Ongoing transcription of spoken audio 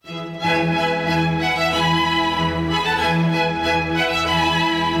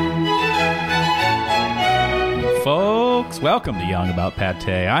Welcome to Young About Pate.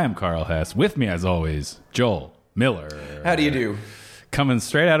 I am Carl Hess. With me, as always, Joel Miller. How do you do? Coming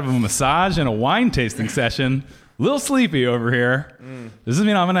straight out of a massage and a wine tasting session. A little sleepy over here. Does this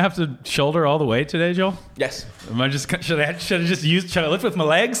mean I'm going to have to shoulder all the weight today, Joel? Yes. Am I just should I lift with my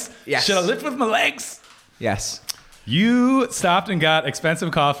legs? Yes. Should I lift with my legs? Yes. You stopped and got expensive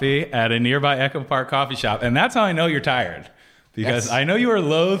coffee at a nearby Echo Park coffee shop, and that's how I know you're tired. Because Yes. I know you are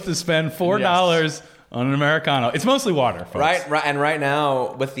loath to spend $4 on an Americano. It's mostly water, folks. Right. And right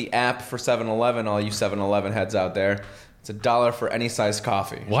now, with the app for 7-Eleven, all you 7-Eleven heads out there, it's $1 for any size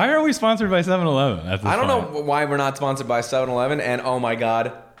coffee. Why are we sponsored by 7-Eleven? I don't know why we're not sponsored by 7-Eleven, and oh my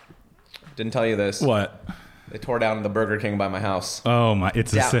God, didn't tell you this. What? They tore down the Burger King by my house. Oh my!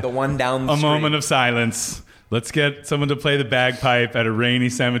 It's The one down the a street. moment of silence. Let's get someone to play the bagpipe at a rainy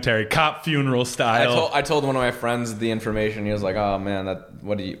cemetery, cop funeral style. I told one of my friends the information. He was like, "Oh man,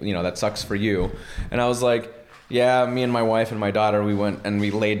 that sucks for you." And I was like, "Yeah, me and my wife and my daughter, we went and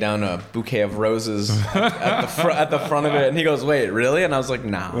we laid down a bouquet of roses at the front of it." And he goes, "Wait, really?" And I was like,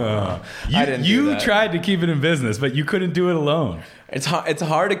 "No, I didn't." You tried to keep it in business, but you couldn't do it alone. It's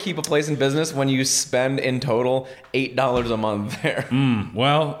hard to keep a place in business when you spend in total $8 a month there.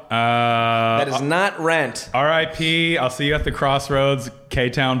 Well, That is not rent. R.I.P. I'll see you at the Crossroads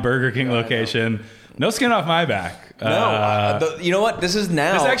K-Town Burger King location. No skin off my back. You know what? This is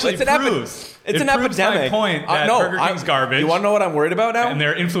now. This actually it's proves. It's It an proves my epidemic. point that Burger King's garbage. You want to know what I'm worried about now? And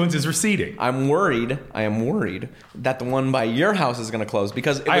their influence is receding. I am worried that the one by your house is going to close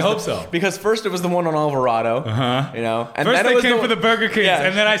because I hope so. Because first it was the one on Alvarado, you know, and First then they it was came for the Burger Kings, Yeah.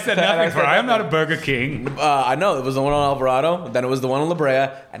 and then I said And I nothing said for I am not a nothing. Burger King. I know it was the one on Alvarado, then it was the one on La Brea,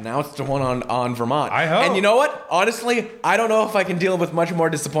 and now it's the one on Vermont. I hope. And you know what? Honestly, I don't know if I can deal with much more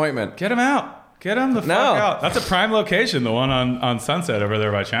disappointment. Get him out. Get him the fuck out. That's a prime location, the one on Sunset over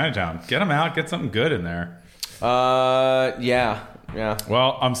there by Chinatown. Get him out. Get something good in there. Yeah.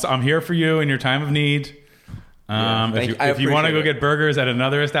 Well, I'm here for you in your time of need. If you want to go appreciate it. get burgers at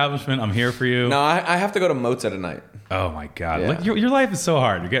another establishment, I'm here for you. No, I have to go to Moats at night. Oh my God. Yeah. Look, your life is so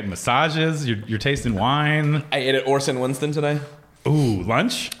hard. You're getting massages. You're tasting wine. I ate at Orson Winston today. Ooh,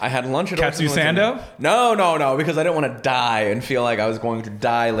 lunch? I had lunch at Katsu Orson Winston. Sando? No, because I didn't want to die and feel like I was going to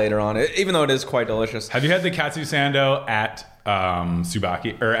die later on, even though it is quite delicious. Have you had the Katsu Sando at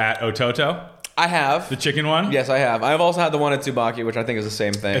Tsubaki or at Ototo? I have. The chicken one? Yes, I have. I've also had the one at Tsubaki, which I think is the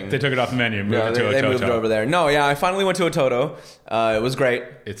same thing. They took it off the menu and moved it to they Ototo. moved it over there. No, yeah, I finally went to Ototo. It was great.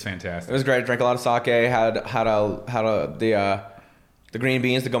 It's fantastic. It was great. Drank a lot of sake. Had the green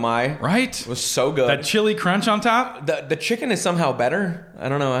beans, the gomai. Right? It was so good. That chili crunch on top? The chicken is somehow better. I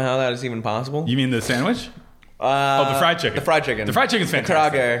don't know how that is even possible. You mean the sandwich? The fried chicken. The fried chicken. The fried chicken's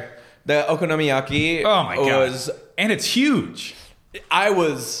fantastic. The karage. The okonomiyaki. Oh my God. Was, and it's huge. I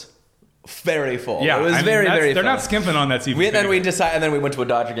was very full. Yeah. It was very They're full. not skimping on that seafood. And then we went to a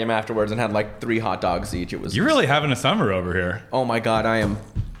Dodger game afterwards and had like 3 hot dogs each. It was. You're really having a summer over here. Oh my God,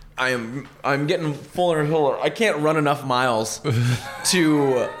 I'm getting fuller and fuller. I can't run enough miles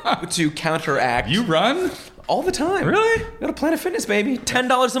to counteract. You run? All the time. Really? Go to Planet Fitness, baby.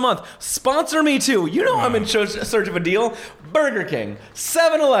 $10 a month. Sponsor me too. You know I'm in search of a deal. Burger King,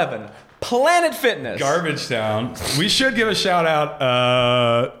 7-Eleven, Planet Fitness. Garbage Town. We should give a shout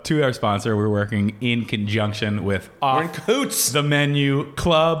out to our sponsor. We're working in conjunction with We're in cahoots. The Menu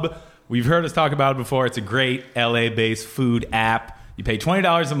Club. We've heard us talk about it before. It's a great LA-based food app. You pay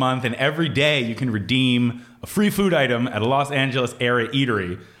 $20 a month, and every day you can redeem a free food item at a Los Angeles area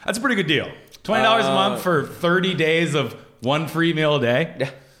eatery. That's a pretty good deal. $20 a month for 30 days of one free meal a day. Yeah.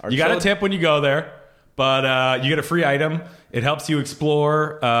 You got a tip when you go there, but you get a free item. It helps you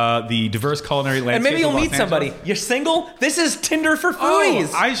explore the diverse culinary landscape. And maybe you'll of Los meet somebody. Angeles. You're single? This is Tinder for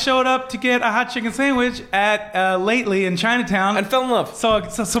foodies. I showed up to get a hot chicken sandwich at Lately in Chinatown And fell in love. Saw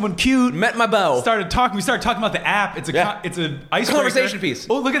someone cute. Met my beau. We started talking about the app. It's an icebreaker. Conversation piece.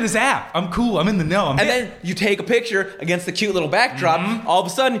 Oh, look at this app. I'm cool. I'm in the know. Then you take a picture against the cute little backdrop. All of a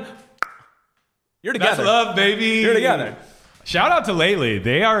sudden, you're together. That's love, baby. You're together. Shout out to Lately.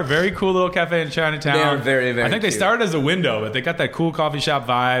 They are a very cool little cafe in Chinatown. They are very, very I think they cute. started as a window, but they got that cool coffee shop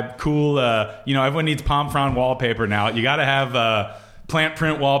vibe. Cool, everyone needs palm frond wallpaper now. You got to have plant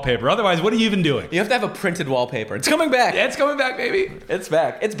print wallpaper. Otherwise, what are you even doing? You have to have a printed wallpaper. It's coming back. Yeah, it's coming back, baby. It's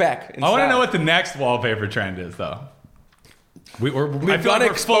back. It's back. I want to know what the next wallpaper trend is, though. We've got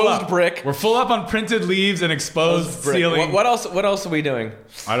exposed brick. We're full up on printed leaves and exposed brick. ceiling. What else are we doing?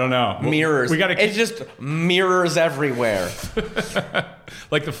 I don't know. Mirrors. We got to It's just mirrors everywhere.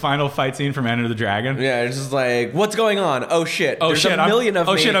 like the final fight scene from Enter the Dragon. Yeah, it's just like, what's going on? Oh shit. Oh There's shit! a million of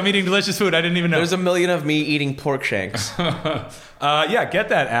me. shit! I'm eating delicious food. I didn't even know. There's a million of me eating pork shanks. Yeah, get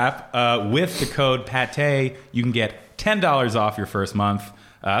that app with the code PATE. You can get $10 off your first month.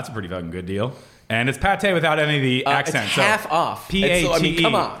 That's a pretty fucking good deal. And it's pate without any of the accent. It's half off. P-A-T-E. I mean,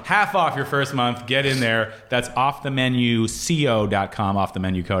 come on. Half off your first month. Get in there. That's offthemenuco.com,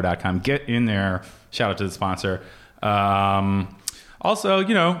 offthemenuco.com. Get in there. Shout out to the sponsor. Also,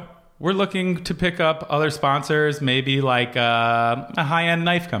 we're looking to pick up other sponsors, maybe like a high-end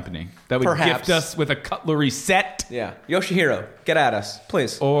knife company that would gift us with a cutlery set. Yeah. Yoshihiro, get at us,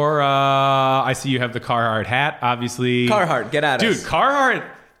 please. Or I see you have the Carhartt hat, obviously. Carhartt, get at us. Dude, Carhartt,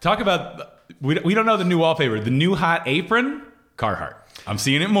 talk about... We don't know the new wallpaper. The new hot apron, Carhartt. I'm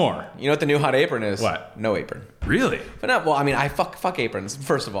seeing it more. You know what the new hot apron is? What? No apron. Really? But not, well, I mean, I fuck aprons,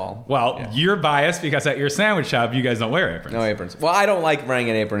 first of all. Well, You're biased because at your sandwich shop, you guys don't wear aprons. No aprons. Well, I don't like wearing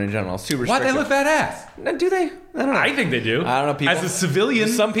an apron in general. It's too Why restrictive. they look badass? No, do they? I don't know. I think they do. I don't know. People, as a civilian,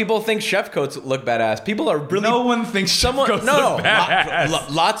 some people think chef coats look badass. People are really... No one thinks someone, chef coats no, look badass.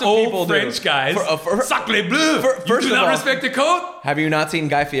 Lots of Old people French do. guys. Sacre bleu. First You do of not all, respect the coat? Have you not seen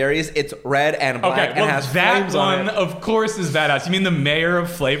Guy Fieri's? It's red and black and has that flames on one, it. of course, is badass. You mean the mayor of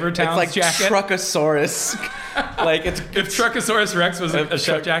Flavortown's It's like jacket? Truckosaurus. Like it's If Truckosaurus Rex was a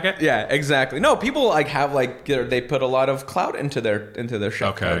chef jacket? Yeah, exactly. No, people like have like they put a lot of clout into their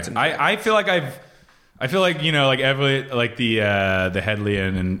chef coats. And I feel like every the Headley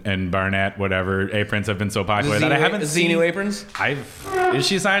and Barnett whatever aprons have been so popular that I haven't seen Xenu aprons. Is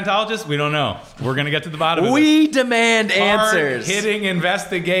she a Scientologist? We don't know. We're gonna get to the bottom of it. We demand answers. Hard-hitting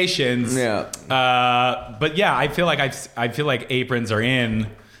investigations. Yeah. But yeah, I feel like aprons are in.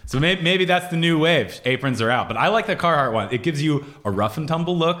 So maybe that's the new wave. Aprons are out. But I like the Carhartt one. It gives you a rough and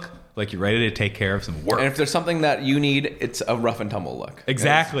tumble look, like you're ready to take care of some work. And if there's something that you need, it's a rough and tumble look.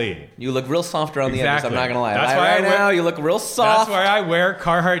 Exactly. You look real soft around the edges. I'm not gonna lie. That's why now you look real soft. That's why I wear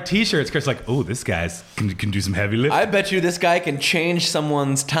Carhartt t-shirts. Because like, oh, this guy's can do some heavy lifting. I bet you this guy can change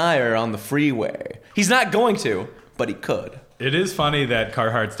someone's tire on the freeway. He's not going to, but he could. It is funny that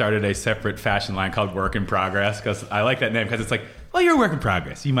Carhartt started a separate fashion line called Work in Progress, because I like that name because it's like, well, you're a work in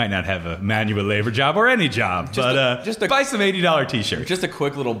progress. You might not have a manual labor job or any job, but buy some $80 t-shirts. Just a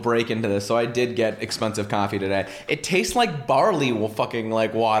quick little break into this. So I did get expensive coffee today. It tastes like barley fucking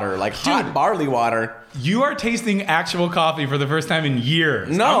like water, like hot barley water. You are tasting actual coffee for the first time in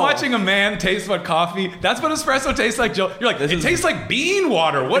years. No. I'm watching a man taste what coffee... That's what espresso tastes like, Joe. You're like, it tastes like bean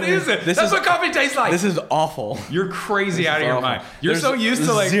water. What is it? That's what coffee tastes like. This is awful. You're crazy out of your mind. You're so used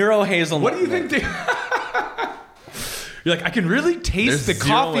to like... Zero hazelnut. What do you think... You're like, I can really taste the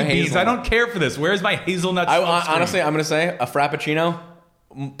coffee beans. I don't care for this. Where's my hazelnut? Honestly, I'm going to say a Frappuccino,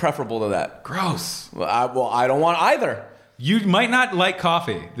 preferable to that. Gross. Well, I don't want either. You might not like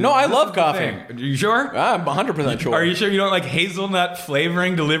coffee. No, I love coffee. Are you sure? I'm 100% sure. Are you sure you don't like hazelnut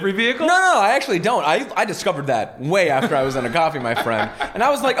flavoring delivery vehicle? No, I actually don't. I discovered that way after I was in a coffee, my friend. And I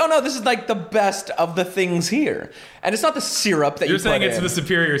was like, oh no, this is like the best of the things here. And it's not the syrup that You're you put in. saying it's the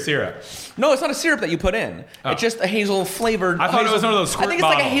superior syrup. No, it's not a syrup that you put in. Oh. It's just a hazel flavored. I thought it was one of those squirt I think it's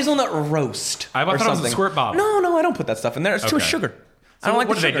like a bottles. hazelnut roast. I thought it was a squirt bottle. No, I don't put that stuff in there. It's too much sugar. So I don't like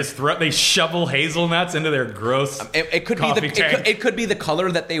what the do sugar. they just throw? They shovel hazelnuts into their gross It could coffee be tank? it could be the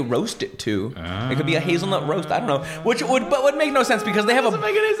color that they roast it to. It could be a hazelnut roast. I don't know, which would make no sense because they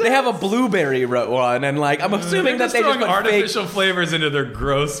have a blueberry one, and like I'm assuming that they just put artificial flavors into their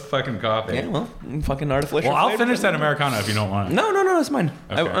gross fucking coffee. Yeah, well, fucking artificial. Well, I'll flavors. finish that Americano if you don't want it. No, it's mine.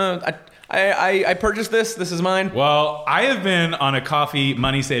 Okay. I purchased this. This is mine. Well, I have been on a coffee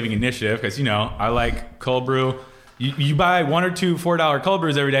money saving initiative because I like cold brew. You buy 1 or 2 $4 cold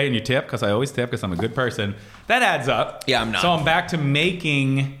brews every day and you tip, because I always tip because I'm a good person. That adds up. Yeah, I'm not. So I'm back to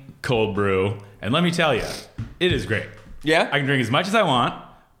making cold brew. And let me tell you, it is great. Yeah? I can drink as much as I want.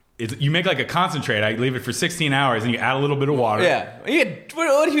 You make like a concentrate. I leave it for 16 hours and you add a little bit of water. Yeah.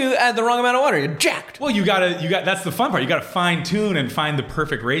 What if you add the wrong amount of water? You're jacked. Well, that's the fun part. You got to fine tune and find the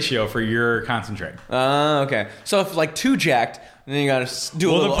perfect ratio for your concentrate. Okay. So if like too jacked, then you got to do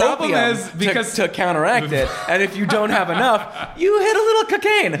a little the problem opium is because to counteract it. And if you don't have enough, you hit a little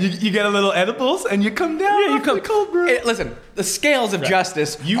cocaine. You get a little edibles and you come down. Yeah, you come cold brew. Listen, the scales of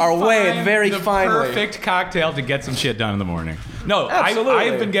justice You are weighed find very the finely. perfect cocktail to get some shit done in the morning. No, Absolutely.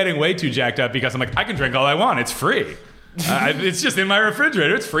 I've been getting way too jacked up because I'm like, I can drink all I want. It's free. It's just in my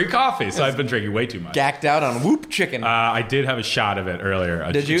refrigerator. It's free coffee. So I've been drinking way too much. Gacked out on Whoop chicken. I did have a shot of it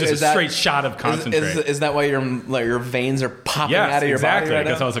earlier. Did you? Just Is a that- straight shot of concentrate. Is that why your veins are popping Yes, out of your exactly. body right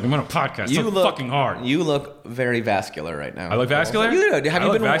Because now? I was like, I'm going to podcast. So fucking hard. You look very vascular right now. I look vascular? You do. Have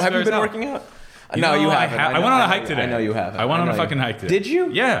you been vascular working out? No, you haven't. I went on a hike today. I know you haven't. I went on a fucking hike today. Did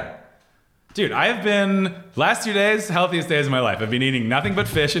you? Yeah. Dude, I have been, last 2 days, healthiest days of my life. I've been eating nothing but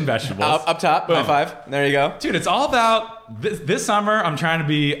fish and vegetables. Up top, Boom. high five. There you go. Dude, it's all about, this summer, I'm trying to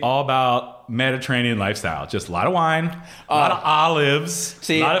be all about Mediterranean lifestyle. Just a lot of wine, a lot of olives,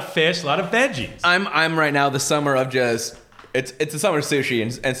 a lot of fish, a lot of veggies. I'm right now the summer of just it's the summer of sushi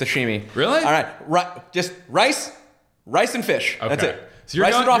and sashimi. Really? All right, just rice and fish. Okay. That's it. So you're,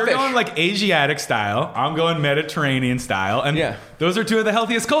 rice going, and raw you're fish. going like Asiatic style. I'm going Mediterranean style. And those are two of the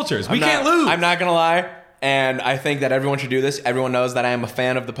healthiest cultures. We can't lose. I'm not gonna lie. And I think that everyone should do this. Everyone knows that I am a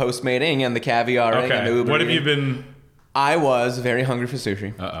fan of the Postmating and the caviaring and the Uber. What have you been? I was very hungry for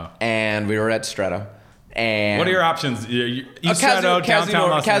sushi. And we were at Stretto. And what are your options? East Stretto, downtown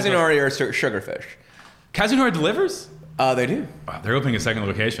Los Angeles. Kazunori or Sugarfish. Kazunori delivers? They do. They're opening a second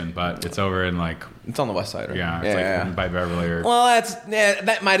location, but it's over in like... It's on the west side, right? Yeah, it's by Beverly. Or... Well,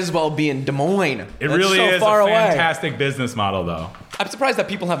 that might as well be in Des Moines. It really so is far a away. fantastic business model, though. I'm surprised that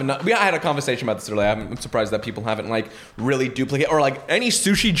people haven't... I had a conversation about this earlier. I'm surprised that people haven't like really duplicated... Or like any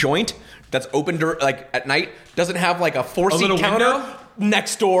sushi joint that's open like at night doesn't have like a 4-seat counter window?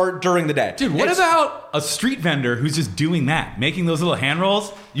 Next door during the day. Dude, what about a street vendor who's just doing that, making those little hand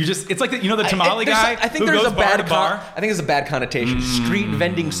rolls? It's like the tamale guy. I think who there's goes a bad bar to bar. I think it's a bad connotation. Street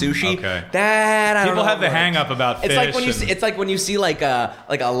vending sushi. Okay. That I don't People know have the hang up about fish. It's like when you see like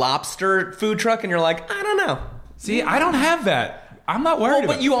a lobster food truck and you're like, I don't know. See, I don't have that. I'm not worried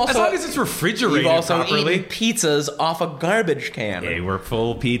about but you also, as long as it's refrigerated you've also properly. eaten pizzas off a garbage can. They were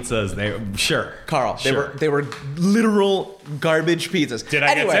full pizzas. Carl, sure. They were literal garbage pizzas. Did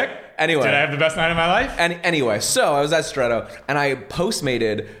I get sick? Anyway. Did I have the best night of my life? Anyway, so I was at Stretto and I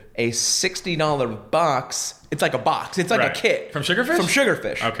Postmated a $60 box. It's like a box. It's like a kit. From Sugarfish? From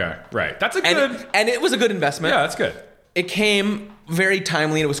Sugarfish. Okay, right. That's a good... And it was a good investment. Yeah, that's good. It came very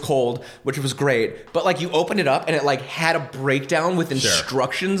timely and it was cold, which was great. But like you opened it up and it like had a breakdown with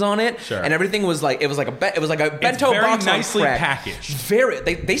instructions on it, and everything was like it was like a bento box nicely on crack. packaged.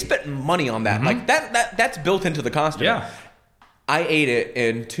 They spent money on that. Like that's built into the costume. Yeah. I ate it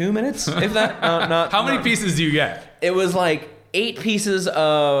in 2 minutes, if that. How many pieces do you get? It was like 8 pieces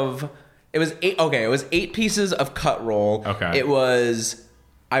of. It was 8. Okay, it was 8 pieces of cut roll. Okay. It was,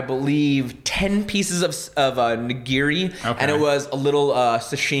 I believe, 10 pieces of nigiri, and it was a little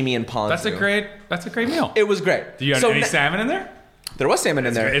sashimi and ponzu. That's a great meal. It was great. Do you have any salmon in there? There was salmon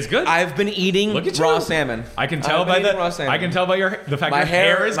in there. It's good. I've been eating raw salmon. I can tell by the fact your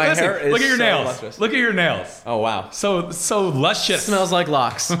hair is glistening. Look at your nails. Lustrous. Look at your nails. Oh wow. So luscious. Smells like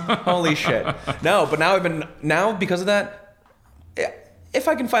locks. Holy shit. No, but now because of that, if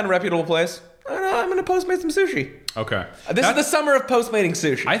I can find a reputable place, I'm gonna Postmate some sushi. Okay. This is the summer of Postmating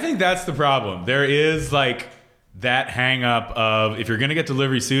sushi. I think that's the problem. There is like that hang up of if you're gonna get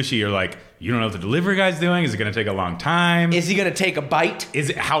delivery sushi, you're like, you don't know what the delivery guy's doing. Is it gonna take a long time? Is he gonna take a bite?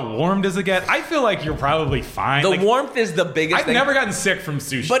 How warm does it get? I feel like you're probably fine. The warmth is the biggest thing. I've never gotten sick from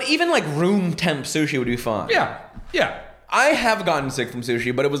sushi. But even like room temp sushi would be fine. Yeah. I have gotten sick from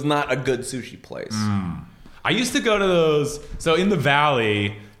sushi, but it was not a good sushi place. I used to go to those. So in the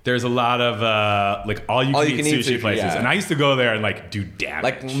Valley, there's a lot of like all you can eat sushi places, and I used to go there and like do damage.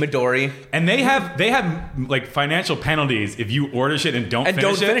 Like Midori, and they have like financial penalties if you order shit and don't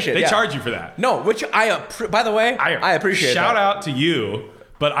finish it. They charge you for that. No, which by the way, I appreciate. Shout out to you,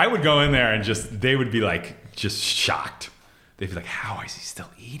 but I would go in there and they would be like just shocked. They'd be like, "How is he still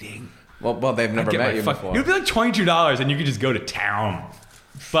eating?" Well, they've never met you before. It would be like $22, and you could just go to town.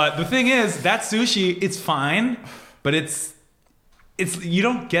 But the thing is, that sushi, it's fine, but it's you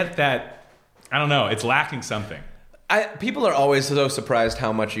don't get that. I don't know. It's lacking something. People are always so surprised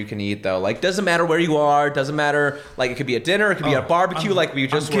how much you can eat, though. Like, doesn't matter where you are. Doesn't matter. Like, it could be a dinner. It could be a barbecue. Like we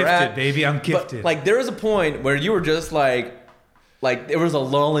just were at. Baby. I'm gifted. But, like, there was a point where you were just like there was a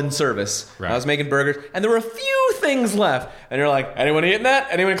lull in service. Right. I was making burgers, and there were a few things left, and you're like, anyone eating that?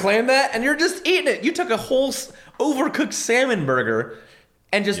 Anyone claim that? And you're just eating it. You took a whole overcooked salmon burger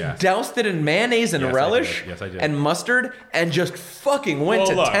and just doused it in mayonnaise and relish and mustard and just fucking went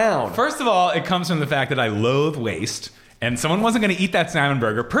to town. First of all, it comes from the fact that I loathe waste. And someone wasn't going to eat that salmon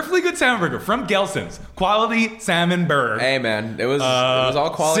burger. Perfectly good salmon burger from Gelson's. Quality salmon burger. Hey, man. It was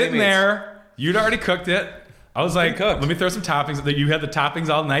all quality sitting meats. There. You'd already cooked it. I was like, let me throw some toppings. You had the toppings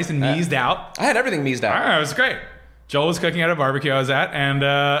all nice and meased out. I had everything meased out. All right, it was great. Joel was cooking at a barbecue I was at. And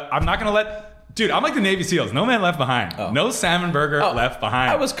I'm not going to let... Dude, I'm like the Navy SEALs. No man left behind. No salmon burger left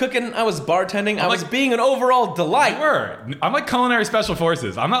behind. I was cooking. I was bartending. I was being an overall delight. You were. I'm like culinary special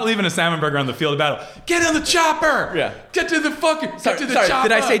forces. I'm not leaving a salmon burger on the field of battle. Get on the chopper. Yeah. Get to the fucking. Sorry, chopper.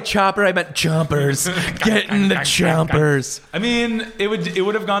 Did I say chopper? I meant chompers. Get in the chompers. I mean, it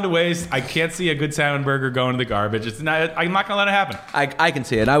would have gone to waste. I can't see a good salmon burger going to the garbage. I'm not gonna let it happen. I can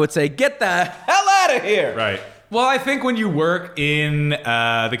see it. I would say, get the hell out of here. Right. Well, I think when you work in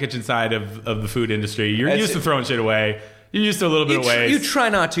the kitchen side of the food industry, you're used to throwing shit away. You're used to a little bit of waste. You try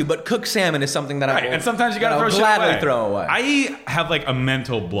not to, but cooked salmon is something that I will, and sometimes you gotta that I'll throw gladly shit away. throw away. I have like a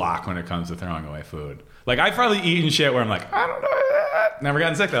mental block when it comes to throwing away food. Like I've probably eaten shit where I'm like, I don't know. Never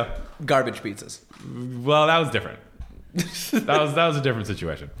gotten sick though. Garbage pizzas. Well, that was different. that was a different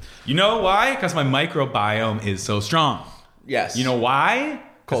situation. You know why? Because my microbiome is so strong. Yes. You know why?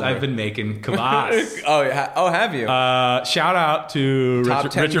 Because I've been making kvass. Oh, have you? Shout out to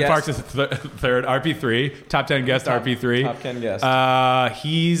Richard guest. Parks' third RP3, top 10 guest RP3. Top 10 guest.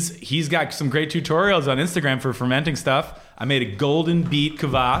 He's got some great tutorials on Instagram for fermenting stuff. I made a golden beet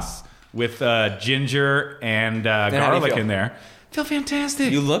kvass with ginger and garlic in there. Feel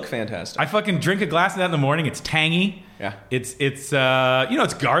fantastic. You look fantastic. I fucking drink a glass of that in the morning. It's tangy. Yeah. It's it's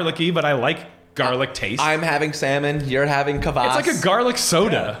garlicky, but I like garlic taste. I'm having salmon. You're having kvass. It's like a garlic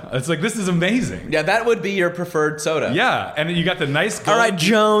soda. Yeah. It's like, this is amazing. Yeah, that would be your preferred soda. Yeah, and you got the nice All right,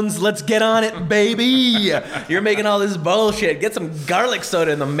 Jones, let's get on it, baby. You're making all this bullshit. Get some garlic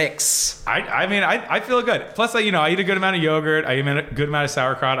soda in the mix. I feel good. Plus, I eat a good amount of yogurt. I eat a good amount of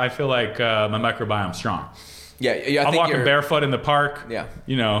sauerkraut. I feel like my microbiome's strong. Yeah, I'm walking barefoot in the park. Yeah.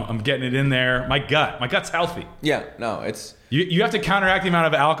 I'm getting it in there. My gut's healthy. Yeah, no, it's... You have to counteract the amount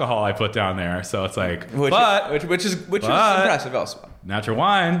of alcohol I put down there. So it's like... Which is impressive also. Natural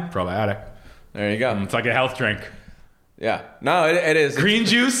wine, probiotic. There you go. It's like a health drink. Yeah. No, it is. Green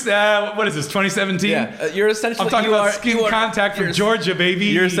juice, what is this, 2017? Yeah. You're essentially... I'm talking about skin contact from Georgia, baby.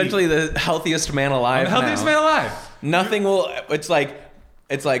 You're essentially the healthiest man alive. I'm the healthiest man alive. Nothing will... It's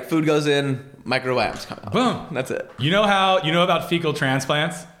like food goes in, microbiomes come out. Boom. That's it. You know about fecal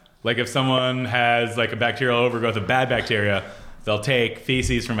transplants? Like if someone has like a bacterial overgrowth of bad bacteria, they'll take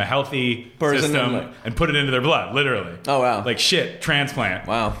feces from a healthy system and put it into their blood, literally. Oh, wow. Like shit transplant.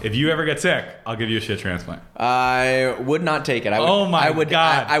 Wow. If you ever get sick, I'll give you a shit transplant. I would not take it. God.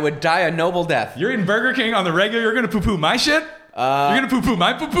 I would die a noble death. You're in Burger King on the regular, you're going to poo-poo my shit? You're going to poo-poo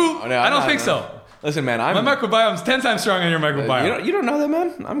my poo-poo? No, I don't think so. Listen, man, my microbiome's 10 times stronger than your microbiome. You don't know that,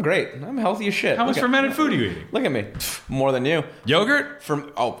 man? I'm great. I'm healthy as shit. How much fermented food are you eating? Look at me. More than you. Yogurt?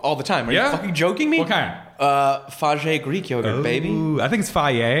 All the time. Are you fucking joking me? What kind? Fage Greek yogurt, baby. I think it's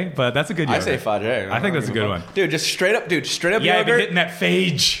Faye, but that's a good yogurt. I say Fage. I think that's a good one. Dude, straight up yogurt. Yeah, you're hitting that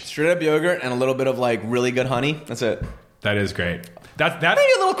phage. Straight up yogurt and a little bit of like really good honey. That's it. That is great. That's maybe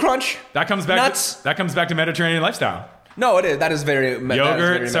a little crunch. That comes back. Nuts. That comes back to Mediterranean lifestyle. No, it is. That is very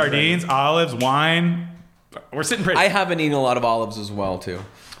yogurt, sardines, olives, wine. We're sitting pretty. I haven't eaten a lot of olives as well, too.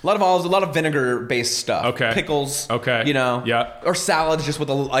 A lot of olives, a lot of vinegar-based stuff. Okay. Pickles. Okay. Yeah. Or salads just with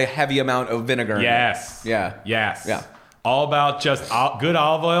a heavy amount of vinegar. Yes. Yeah. Yes. Yeah. All about just good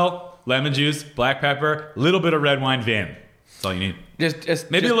olive oil, lemon juice, black pepper, little bit of red wine vin. That's all you need.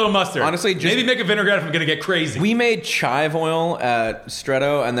 Maybe a little mustard. Honestly, maybe make a vinaigrette if I'm gonna get crazy. We made chive oil at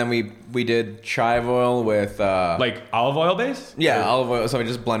Stretto, and then we did chive oil with like olive oil base. Yeah, olive oil. So we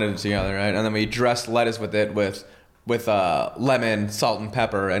just blended it together, right? And then we dressed lettuce with it with lemon, salt, and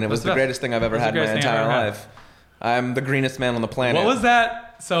pepper, and it was the greatest thing I've ever had in my entire life. I'm the greenest man on the planet. What was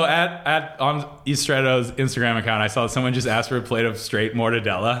that? So on East Stretto's Instagram account, I saw someone just ask for a plate of straight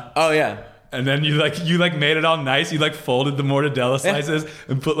mortadella. Oh yeah. And then you made it all nice. You like folded the mortadella slices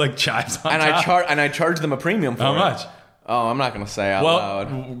and put like chives on top. I charged them a premium for it. How much? Oh, I'm not gonna say out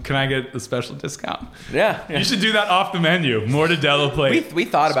loud. Can I get a special discount? Yeah. You should do that off the menu. Mortadella plate. We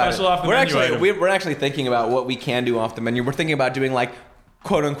thought about special it. Off the menu We're actually thinking about what we can do off the menu. We're thinking about doing like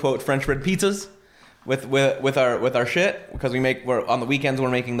quote unquote French bread pizzas with our shit, because we're on the weekends we're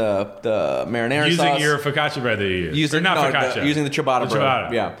making the marinara using sauce. Using your focaccia bread that you use. Using the ciabatta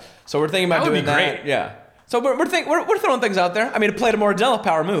bread. Yeah. So we're thinking about doing that. Great. Yeah. So we're throwing things out there. I mean, a plate of mortadella,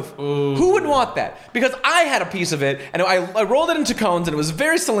 power move. Ooh. Who would want that? Because I had a piece of it, and I rolled it into cones, and it was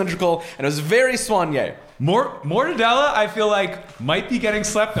very cylindrical, and it was very soigné. Mortadella, I feel like, might be getting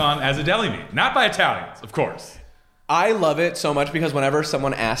slept on as a deli meat. Not by Italians, of course. I love it so much because whenever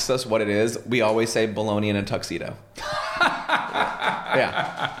someone asks us what it is, we always say bologna in a tuxedo.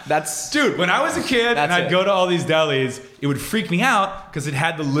 Yeah. Dude, when I was a kid and I'd go to all these delis, it would freak me out because it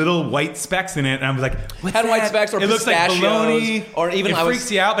had the little white specks in it, and I was like, what's that? White specks or it pistachios. Looks like bologna. Or even it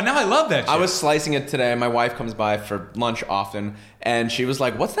freaks you out, but now I love that shit. I was slicing it today. My wife comes by for lunch often, and she was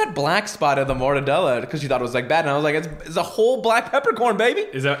like, what's that black spot of the mortadella? Because she thought it was like bad. And I was like, it's a whole black peppercorn, baby.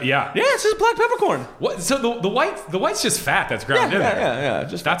 Is that, yeah. Yeah, it's just black peppercorn. What? So the white's just fat that's ground in there. Yeah.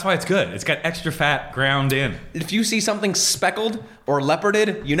 That's why it's good. It's got extra fat ground in. If you see something speckled or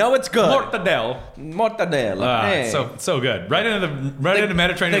leoparded, you know it's good. Mortadella. Hey. So good. Right into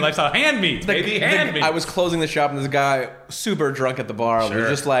Mediterranean lifestyle. Hand meat, baby. Hand meat. I was closing the shop, and this guy, super drunk at the bar, was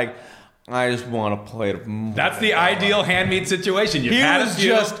just like, I just want a plate of mortadella. That's the ideal hand meat situation. I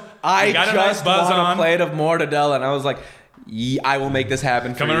just want a plate of mortadella, and I was like, I will make this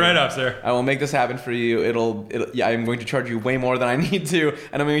happen for Coming you. right up, sir. I will make this happen for you. Yeah, I'm going to charge you way more than I need to,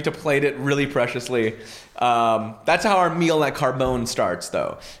 and I'm going to plate it really preciously. That's how our meal at Carbone starts,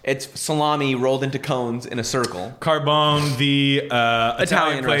 though. It's salami rolled into cones in a circle. Carbone, the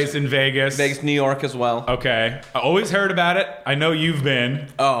Italian place restaurant. in Vegas. Vegas, New York as well. Okay. I always heard about it. I know you've been.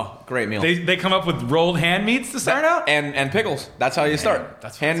 Oh, great meal. They come up with rolled hand meats to start out? And pickles. That's how you start.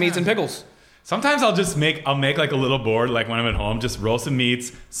 That's hand meats and pickles. Sometimes I'll make like a little board, like when I'm at home, just roll some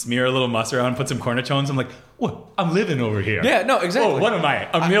meats, smear a little mustard on, put some cornichons. I'm like, what? I'm living over here. Yeah, no, exactly. Oh, what am I?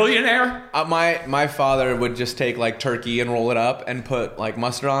 A millionaire? My father would just take like turkey and roll it up and put like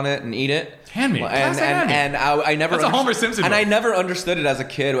mustard on it and eat it. Hand meat. And I never. That's a Homer Simpson And book. I never understood it as a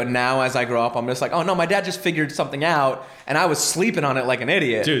kid. And now as I grow up, I'm just like, oh no, my dad just figured something out, and I was sleeping on it like an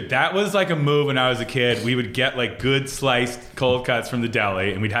idiot. Dude, that was like a move when I was a kid. We would get like good sliced cold cuts from the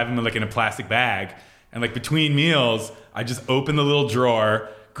deli, and we'd have them like in a plastic bag. And like between meals, I just open the little drawer,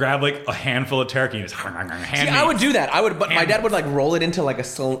 grab like a handful of turkey, and just hand See, I would do that. But my Hand dad would like roll it into like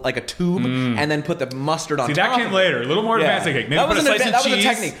a tube and then put the mustard on See, top. that came later. A little more advanced. Like, maybe that put was a slice of that cheese. was a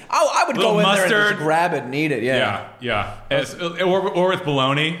technique. I would little go in there and mustard. just grab it and eat it. Yeah. Or with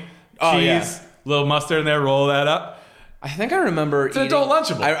bologna, Oh, cheese, yeah. little mustard in there, roll that up. I think I remember an adult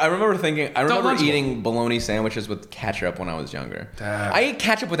Lunchable. I remember Lunchable. eating bologna sandwiches with ketchup when I was younger. Damn. I ate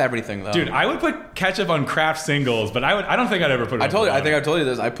ketchup with everything though. Dude, I would put ketchup on Kraft singles, but I don't think I'd ever put it on bologna. I think I told you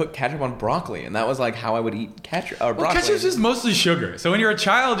this. I put ketchup on broccoli, and that was like how I would eat ketchup or broccoli. Ketchup's just mostly sugar. So when you're a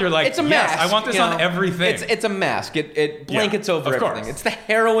child, you're like, It's a mask. yes, I want this you on know? everything. It's a mask. It blankets over of course. everything. It's the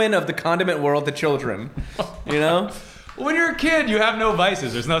heroin of the condiment world to children. You know? Well, when you're a kid, you have no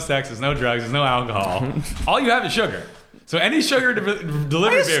vices. There's no sex. There's no drugs. There's no alcohol. All you have is sugar. So any sugar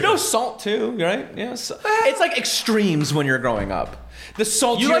delivery There's vehicle. no salt too, right? Yeah. So, it's like extremes when you're growing up. The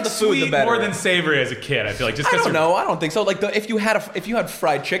saltier You like the food, sweet the better. more than savory as a kid. I feel like just I because don't know. I don't think so. Like if you had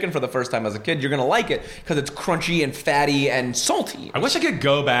fried chicken for the first time as a kid, you're gonna like it because it's crunchy and fatty and salty. I wish I could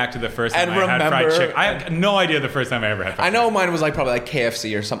go back to the first time And I had fried remember- chicken. I have no idea the first time I ever had fried I know mine was like probably like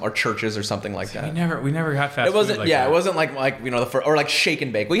KFC or Churches or something like that. We never got fast It wasn't. food like Yeah, that. it wasn't like you know or like shake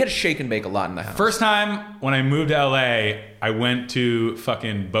and bake. We had shake and bake a lot in the house. First time when I moved to LA, I went to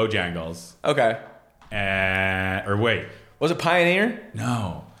fucking Bojangles. Okay. Or wait. Was it Pioneer?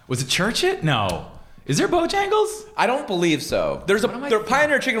 No. Was it Church It? No. Is there Bojangles? I don't believe so.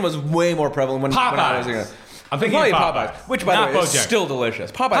 Pioneer chicken was way more prevalent when I was Popeyes. younger. I'm thinking of Probably Popeyes. which by Not the way is Bojangles. still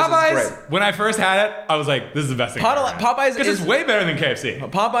delicious. Popeyes is great. when I first had it, I was like, this is the best thing. Popeyes because it's is- way better than KFC.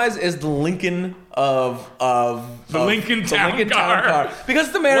 Popeyes is the Lincoln of Lincoln Town Car. Because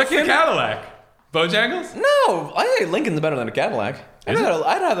it's What's American. the Cadillac? Bojangles? No, I think Lincoln's better than a Cadillac. I'd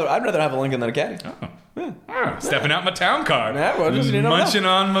rather have a Lincoln than a Caddy. Stepping out my town car. Yeah, well, just, you know, munching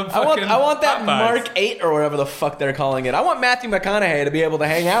on my fucking I want that Popeyes. Mark 8 or whatever the fuck they're calling it. I want Matthew McConaughey to be able to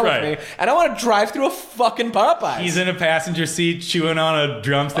hang out Right. with me, and I want to drive through a fucking Popeyes. He's in a passenger seat chewing on a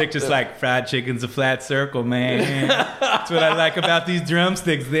drumstick, just like fried chicken's a flat circle, man. That's what I like about these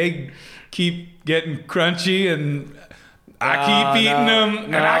drumsticks. They keep getting crunchy, and I keep eating them,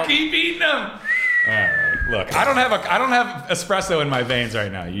 and I keep eating them. All right, look, I don't have espresso in my veins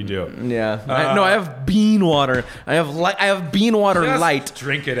right now. You do. Yeah. I have bean water. I have bean water Just light.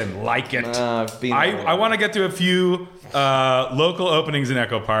 drink it and like it. Bean water I want to get to a few local openings in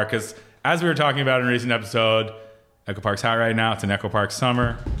Echo Park because, as we were talking about in a recent episode, Echo Park's hot right now. It's an Echo Park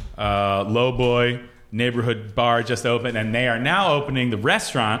summer. Low Boy neighborhood bar just opened, and they are now opening the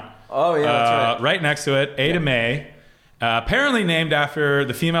restaurant. Oh, yeah, that's right next to it, Ada May. Apparently named after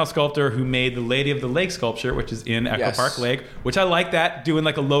the female sculptor who made the Lady of the Lake sculpture, which is in Echo Yes. Park Lake, which I like that, doing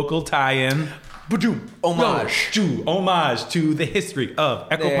like a local tie-in. Homage. Homage to the history of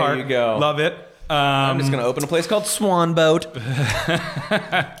Echo There Park. you go. Love it. I'm just going to open a place called Swan Boat.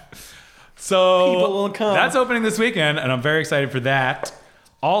 So People will come. that's opening this weekend, and I'm very excited for that.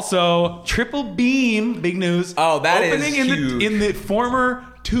 Also, Triple Beam, big news. Oh, that is opening huge. in the former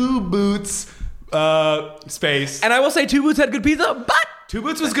Two Boots space. And I will say Two Boots had good pizza, but Two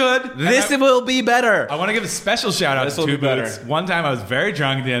Boots was good. this And will be better. I want to give a special shout out This to will Two be better. Boots. One time I was very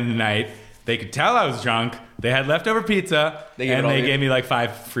drunk at the end of the night. They could tell I was drunk. They had leftover pizza, They gave it and all they to you? gave me like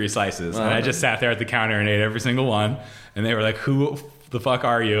 5 free slices. And I just sat there at the counter and ate every single one. And they were like, "Who the fuck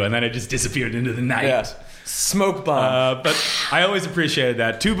are you?" And then it just disappeared into the night. Yeah. Smoke bomb. But I always appreciated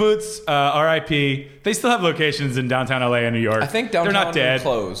that. Two Boots, R.I.P. They still have locations in downtown LA and New York. I think they're not downtown dead.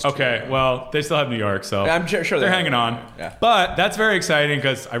 closed. Okay, well they still have New York, so I'm sure they're they hanging are. on. Yeah. But that's very exciting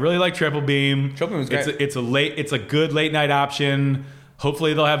because I really like Triple Beam. Triple Beam's great. It's a good late night option.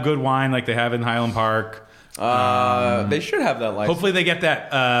 Hopefully they'll have good wine like they have in Highland Park. They should have that license. Hopefully they get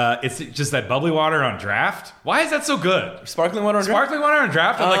that. It's just that bubbly water on draft. Why is that so good? Sparkling water on draft? Sparkling water on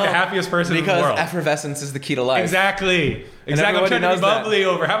draft. I'm like the happiest person in the world. Because effervescence is the key to life. Exactly. I'm trying to be bubbly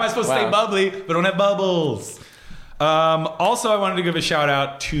over. How am I supposed to stay bubbly but don't have bubbles? Also, I wanted to give a shout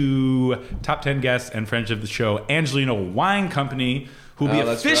out to top 10 guests and friends of the show, Angelina Wine Company, who will be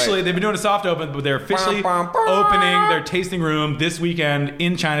officially, they've been doing a soft open, but they're officially opening their tasting room this weekend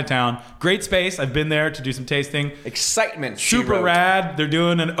in Chinatown. Great space. I've been there to do some tasting. Excitement. Super rad. They're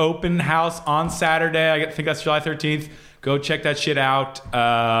doing an open house on Saturday. I think that's July 13th. Go check that shit out.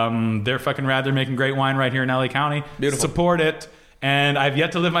 They're fucking rad. They're making great wine right here in LA County. Beautiful. Support it. And I've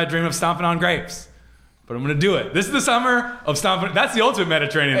yet to live my dream of stomping on grapes. But I'm going to do it. This is the summer of stomping. That's the ultimate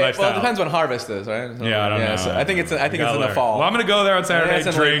Mediterranean lifestyle. Well, it depends when harvest is, right? So, yeah, I don't know. So I think it's in the fall. Well, I'm going to go there on Saturday,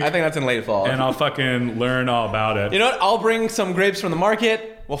 I think that's in late fall. And I'll fucking learn all about it. You know what? I'll bring some grapes from the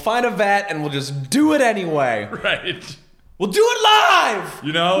market. We'll find a vet and we'll just do it anyway. Right. We'll do it live!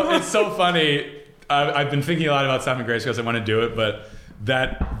 You know, it's so funny. I've been thinking a lot about stomping grapes because I want to do it, but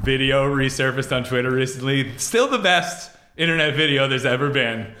that video resurfaced on Twitter recently. Still the best internet video there's ever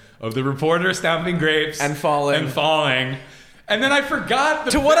been. Of the reporter stomping grapes and falling, and then I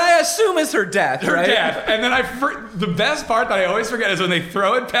forgot what I assume is her death. Her death, and then the best part that I always forget is when they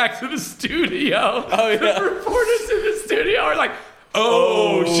throw it back to the studio. Oh yeah, the reporters in the studio are like,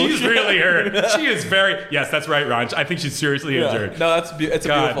 "Oh, she's really hurt. She is very yes, that's right, Ron. I think she's seriously injured." No, it's a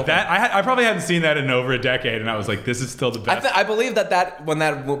beautiful thing. I probably hadn't seen that in over a decade, and I was like, "This is still the best." I believe that when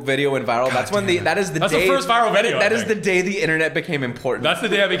that video went viral, that's the first viral video. That is the day the internet became important. That's the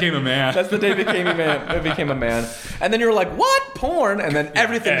day I became a man. That's the day it became a man. And then you were like, "What? Porn?" And then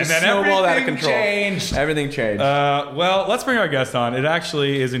everything just snowballed out of control. Everything changed. Well, let's bring our guest on. It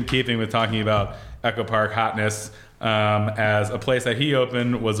actually is in keeping with talking about Echo Park hotness. As a place that he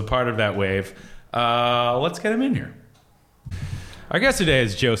opened was a part of that wave. Let's get him in here. Our guest today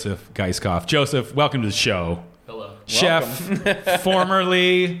is Joseph Geiskov. Joseph, welcome to the show. Hello. Chef,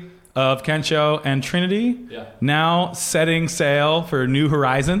 formerly of Kensho and Trinity. Yeah. Now setting sail for new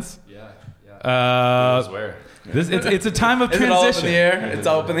horizons. Yeah. Where? It's a time of Is transition. it all up in the air? It's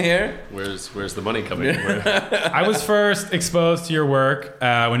all up in the air? Where's the money coming? I was first exposed to your work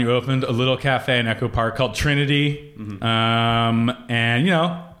when you opened a little cafe in Echo Park called Trinity. Mm-hmm. And, you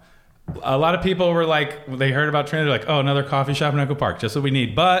know, a lot of people were like, when they heard about Trinity, like, oh, another coffee shop in Echo Park, just what we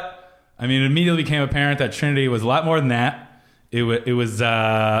need. But, I mean, it immediately became apparent that Trinity was a lot more than that. It was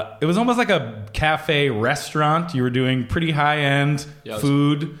almost like a cafe restaurant. You were doing pretty high-end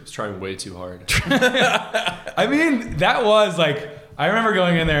food. I was trying way too hard. I mean, that was like, I remember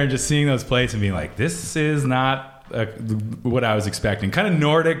going in there and just seeing those plates and being like, this is not what I was expecting. Kind of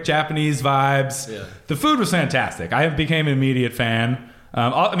Nordic, Japanese vibes. Yeah. The food was fantastic. I became an immediate fan.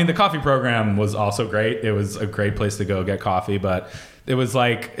 I mean, the coffee program was also great. It was a great place to go get coffee, but you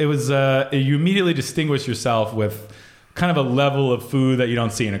immediately distinguished yourself with kind of a level of food that you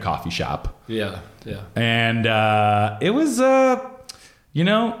don't see in a coffee shop. Yeah. And it was, you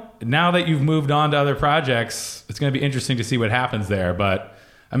know, now that you've moved on to other projects, it's going to be interesting to see what happens there. But,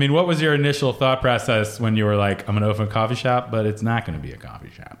 I mean, what was your initial thought process when you were like, I'm going to open a coffee shop, but it's not going to be a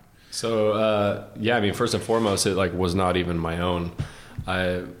coffee shop? So, I mean, first and foremost, it like was not even my own.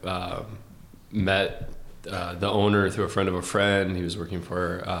 I met the owner through a friend of a friend. He was working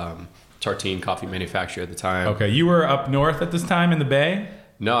for Tartine Coffee Manufacturer at the time. Okay, you were up north at this time in the Bay?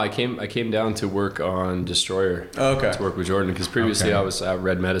 No, I came down to work on Destroyer. Oh, okay. To work with Jordan because previously I was at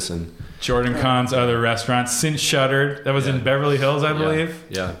Red Medicine. Jordan Kahn's other restaurant, since shuttered. That was in Beverly Hills, I believe.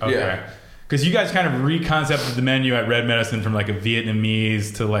 Yeah. Okay. Because you guys kind of reconcepted the menu at Red Medicine from like a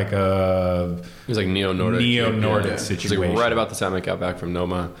Vietnamese to like a... It was like neo-Nordic situation. It was like right about the time I got back from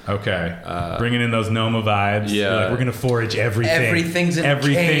Noma. Okay. Bringing in those Noma vibes. Yeah. Like, we're going to forage everything.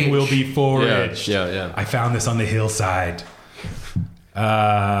 Everything will be foraged. Yeah. I found this on the hillside.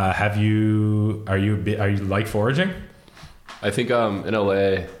 Are you like foraging? I think in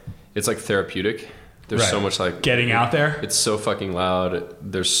LA, it's like therapeutic. There's so much like getting out there. It's so fucking loud.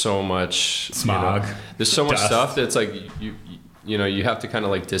 There's so much smog. There's so much stuff that's like you know you have to kind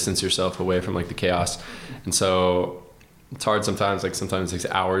of like distance yourself away from like the chaos, and so it's hard sometimes. Like sometimes it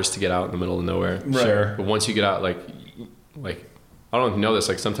takes hours to get out in the middle of nowhere. Right. Sure. But once you get out, like I don't know if you know this.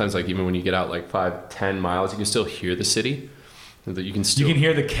 Like sometimes like even when you get out like 5-10 miles, you can still hear the city. That you can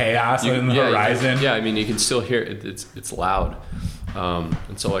hear the chaos in the horizon. I mean you can still hear it. It's loud.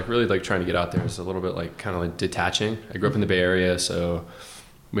 And so like really like trying to get out there is a little bit like kind of like detaching. I grew up in the Bay Area, so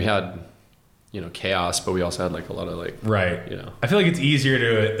we had chaos, but we also had like a lot of like, right. I feel like it's easier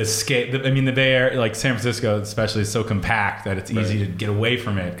to escape. I mean, the Bay Area, like San Francisco especially, is so compact that it's easy to get away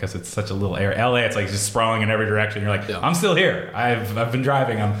from it because it's such a little area. LA, it's like just sprawling in every direction. You're like, I'm still here. I've been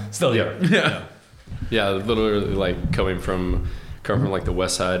driving. I'm still here. Yeah, literally like coming from like the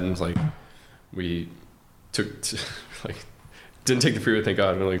west side, and it's like we didn't take the freeway, thank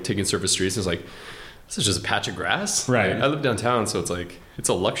God, and like taking surface streets. And it's like, this is just a patch of grass. Right. Like, I live downtown, so it's like it's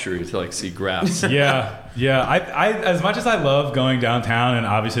a luxury to like see grass. Yeah. I as much as I love going downtown, and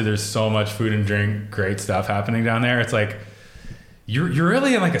obviously there's so much food and drink, great stuff happening down there. It's like you're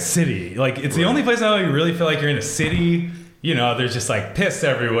really in like a city. Like it's the only place I know you really feel like you're in a city. There's just like piss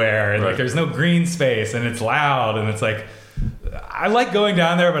everywhere, and like there's no green space, and it's loud, and it's like. I like going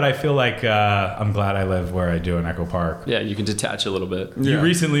down there, but I feel like I'm glad I live where I do in Echo Park. Yeah, you can detach a little bit. You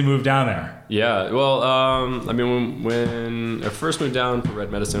recently moved down there. Yeah, well, I mean, when I first moved down for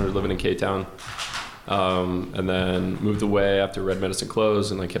Red Medicine, we were living in K-Town, and then moved away after Red Medicine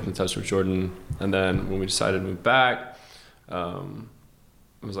closed, and like kept in touch with Jordan. And then when we decided to move back, I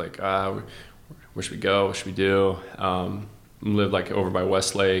was like, where should we go? What should we do? Lived like over by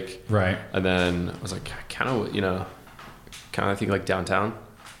Westlake, right? And then I was like, I think like downtown.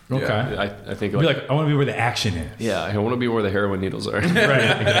 Okay. I think like I want to be where the action is. Yeah, I want to be where the heroin needles are. Right,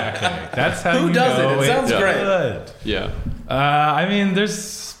 exactly. That's how Who does it? It sounds great. Good. Yeah. I mean,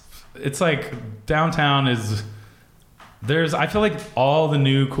 it's like downtown I feel like all the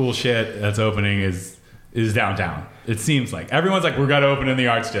new cool shit that's opening is downtown. It seems like everyone's like, we're going to open in the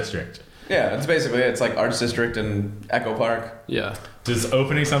Arts District. Yeah, it's like Arts District and Echo Park. Yeah. Does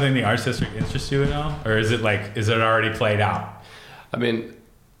opening something in the Arts District interest you at all? Or is it already played out? I mean,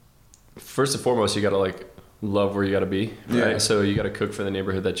 first and foremost, you got to like love where you got to be, right? Yeah. So you got to cook for the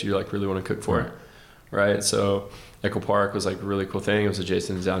neighborhood that you like really want to cook for, right? So Echo Park was like a really cool thing. It was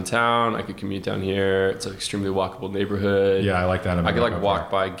adjacent to downtown. I could commute down here. It's an extremely walkable neighborhood. Yeah, I like that. I could like walk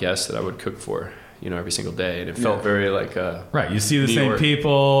by guests that I would cook for, every single day. And it felt very like right. You see the New same York.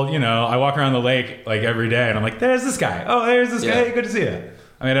 people, I walk around the lake like every day and I'm like, there's this guy. Oh, there's this guy. Hey, good to see you.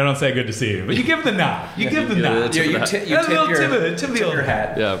 I mean, I don't say good to see you, but you give the nod. You give the nod. You tip your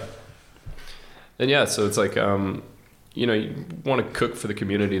hat. Yeah. And so it's like, you want to cook for the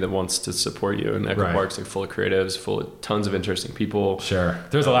community that wants to support you. And Echo Park's like full of creatives, full of tons of interesting people. Sure.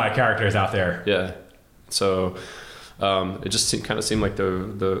 There's a lot of characters out there. Yeah. So it just seemed like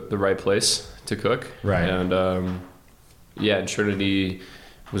the right place to cook. Right. And and Trinity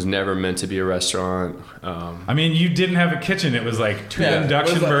was never meant to be a restaurant. I mean, you didn't have a kitchen. It was like two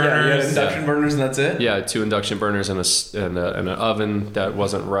induction burners. Induction burners and that's it? Yeah, 2 induction burners and an oven that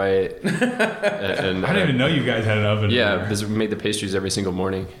wasn't right. and I didn't even know you guys had an oven. Yeah, because we made the pastries every single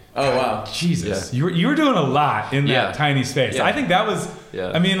morning. Oh, wow. Jesus. Yeah. You were doing a lot in that tiny space. Yeah. I think that was...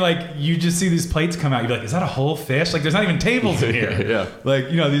 Yeah. I mean, like, you just see these plates come out. You're like, is that a whole fish? Like, there's not even tables in here. Yeah. Like,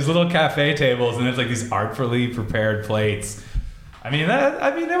 these little cafe tables, and it's like these artfully prepared plates.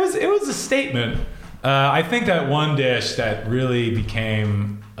 It was a statement. I think that one dish that really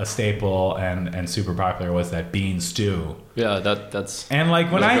became a staple and super popular was that bean stew. Yeah, that's. And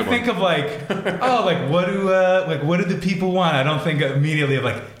like when I think of like, what do the people want? I don't think immediately of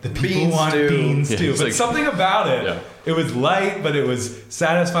like the people want bean stew, but like, something about it. Yeah. It was light, but it was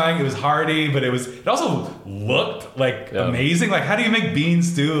satisfying. It was hearty, but it also looked like amazing. Like, how do you make bean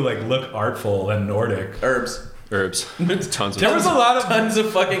stew like look artful and Nordic? Herbs. Tons of tons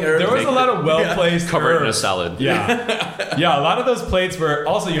of fucking herbs. There was a lot of well-placed covered in a salad. Yeah. Yeah, a lot of those plates were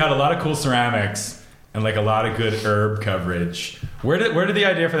also, you had a lot of cool ceramics and like a lot of good herb coverage. Where did the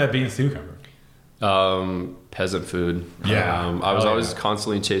idea for that bean stew come from? Peasant food. Yeah. I was always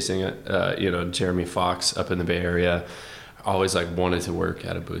constantly chasing Jeremy Fox up in the Bay Area. I always like wanted to work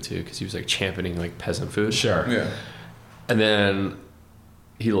at Ubuntu because he was like championing like peasant food. Sure. Yeah. And then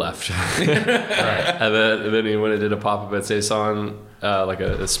he left. Right. and then he went and did a pop-up at Saison, like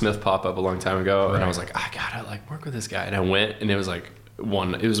a Smith pop-up a long time ago. Right. And I was like, I gotta like work with this guy. And I went, and it was like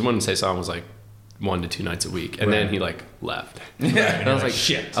when Saison was like 1 to 2 nights a week. And then he like left. Yeah. And I was like,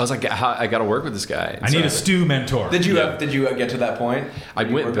 shit. I was like, I gotta work with this guy. And I need a stew mentor. Did you get to that point? I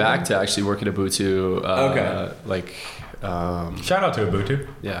went back to actually work at Ubuntu. Shout out to Ubuntu.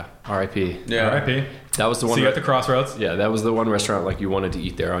 Yeah. R.I.P. Yeah. R.I.P. That was the one. See you at the Crossroads. Yeah, that was the one restaurant like you wanted to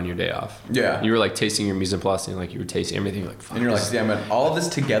eat there on your day off. Yeah. You were like tasting your mise en place and like you were tasting everything like. Fuck, and you're like, yeah, man, all of this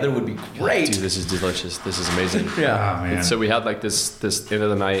together would be great. Dude, this is delicious. This is amazing. Yeah. Oh, man. And so we had like this end of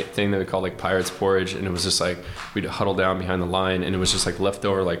the night thing that we called like Pirates Porridge, and it was just like we'd huddle down behind the line, and it was just like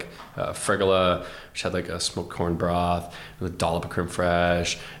leftover like fregola, which had like a smoked corn broth, and a dollop of creme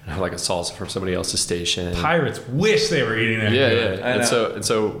fraiche, and had like a salsa from somebody else's station. Pirates wish they were eating that. Yeah, yeah. And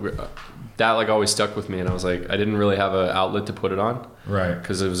so that like always stuck with me, and I was like, I didn't really have an outlet to put it on, right?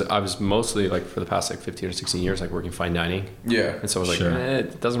 Because I was mostly like for the past like 15 or 16 years like working fine dining, and so I was like,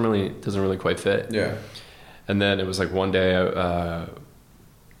 it doesn't really quite fit, And then it was like one day,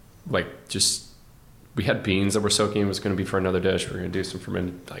 we had beans that were soaking. It was going to be for another dish. We were going to do some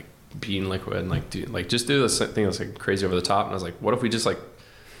fermented like bean liquid and like do this thing that's like crazy over the top. And I was like, what if we just like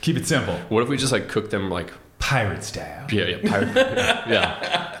keep it simple? What if we just like cook them like pirate style? Yeah, pirate.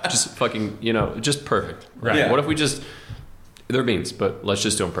 Yeah, just fucking, just perfect. Right. Yeah. What if we just, they're beans, but let's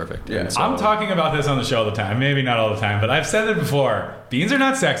just do them perfect. Yeah. So, I'm talking about this on the show all the time. Maybe not all the time, but I've said it before. Beans are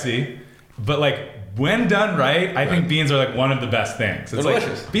not sexy, but like when done right, I think beans are like one of the best things. It's like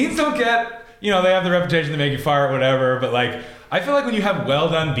delicious. Beans don't get, they have the reputation to make you fart, whatever. But like, I feel like when you have well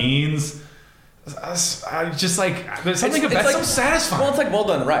done beans, I just like there's something about it's so satisfying. Well, it's like well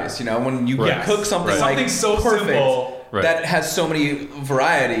done rice. When you cook something like so perfect simple that has so many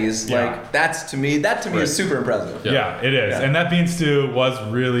varieties. Like that to me is super impressive. Yeah, it is. Yeah. And that bean stew was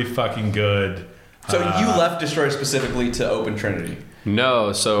really fucking good. So you left Destroyer specifically to open Trinity?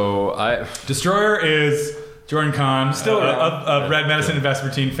 No, so Destroyer is Jordan Kahn, still of Red Medicine and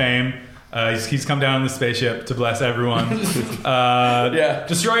Vespertine fame. He's come down in the spaceship to bless everyone.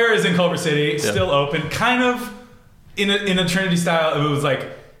 Destroyer is in Culver City, still open, kind of in a Trinity style. It was like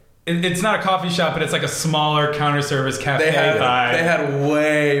it's not a coffee shop, but it's like a smaller counter service cafe vibe. They had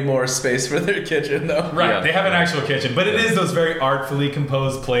way more space for their kitchen, though. Right, they have an actual kitchen, but it is those very artfully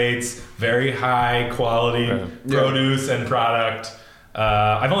composed plates, very high quality produce and product.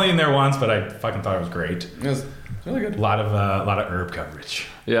 I've only eaten there once, but I fucking thought it was great. It was really good. A lot of herb coverage.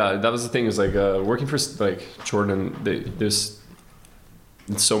 Yeah, that was the thing. Is like working for like Jordan. There's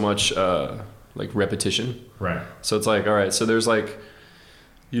so much like repetition. Right. So it's like, all right. So there's like,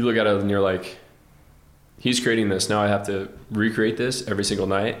 you look at it and you're like, he's creating this. Now I have to recreate this every single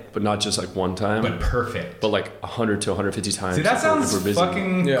night, but not just like one time. But perfect. But like 100 to 150 times. See, that sounds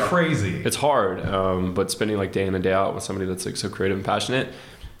fucking crazy. It's hard, but spending like day in and day out with somebody that's like so creative and passionate,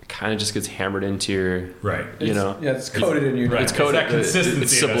 kind of just gets hammered into your it's coded in you. Right. It's coded. It's that consistency.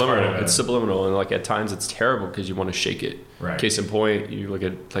 It's subliminal. It's subliminal, and like at times it's terrible because you want to shake it. Right. Case in point, you look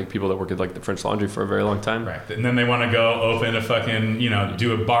at like people that work at like the French Laundry for a very long time. Right. And then they want to go open a fucking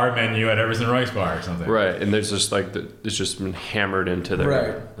do a bar menu at Everson Royce Bar or something. Right. And there's just like it's just been hammered into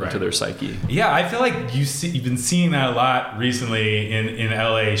their their psyche. Yeah, I feel like you've been seeing that a lot recently in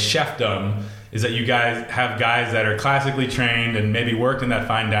LA chefdom. Is that you guys have guys that are classically trained and maybe worked in that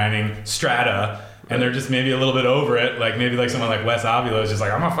fine dining strata, and they're just maybe a little bit over it. Like maybe like someone like Wes Avila is just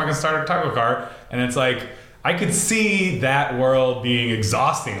like, I'm gonna fucking start a taco cart, and it's like I could see that world being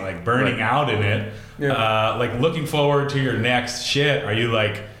exhausting, like burning out in it. Yeah. Like looking forward to your next shit. Are you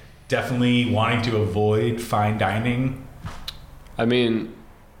like definitely wanting to avoid fine dining? I mean,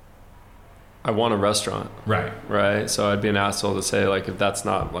 I want a restaurant. Right. So I'd be an asshole to say like if that's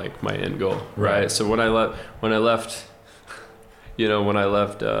not like my end goal. Right. So when I left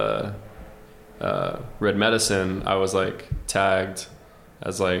Red Medicine, I was like tagged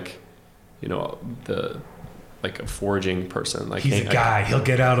as like, like a foraging person. Like he's a guy. He'll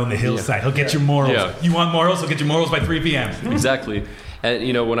get out on the hillside. He'll get your morals. Yeah. You want morals? He'll get your morals by 3 p.m. Exactly.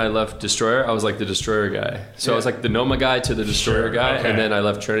 And when I left Destroyer, I was like the Destroyer guy. So I was like the Noma guy to the Destroyer guy, and then I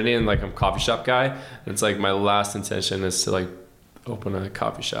left Trinity and like I'm coffee shop guy. And it's like my last intention is to like open a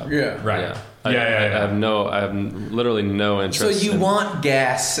coffee shop. Yeah. Right. Yeah. I have literally no interest. So you want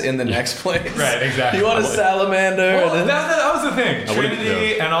gas in the next place. Right, exactly. You want a salamander. Well, that was the thing.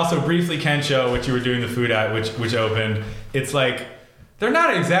 Trinity and also briefly Kensho, which you were doing the food at, which opened. It's like, they're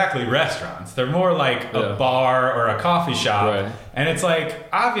not exactly restaurants. They're more like a bar or a coffee shop. Right. And it's like,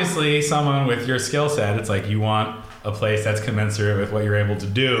 obviously, someone with your skill set, it's like you want a place that's commensurate with what you're able to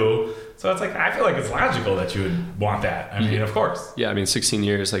do. So it's like, I feel like it's logical that you would want that. I mean, of course. Yeah, I mean, 16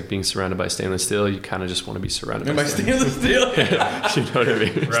 years, like being surrounded by stainless steel, you kind of just want to be surrounded by stainless steel. You know what I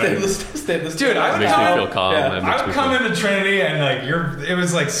mean? Right. Stainless Dude, I would come into into Trinity and like it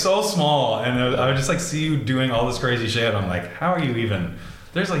was like so small, and I would just like see you doing all this crazy shit. I'm like, how are you even?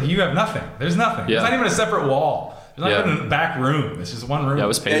 There's like, you have nothing. There's nothing. Yeah. There's not even a separate wall. There's not even a back room. It's just one room. Yeah, it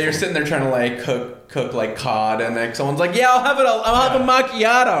was painful. Yeah, you're sitting there trying to like cook like cod, and like someone's like, "Yeah, I'll have a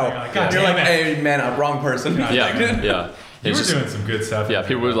macchiato." You're like, "Hey, man, I'm wrong person." Yeah. You were doing some good stuff. Yeah,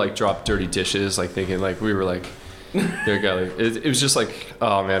 people would like drop dirty dishes, like thinking like we were like, it was just like,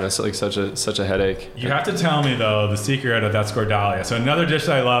 oh man, it's like such a headache. You have to tell me though the secret of that scordalia. So another dish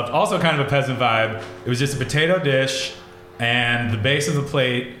that I loved, also kind of a peasant vibe. It was just a potato dish, and the base of the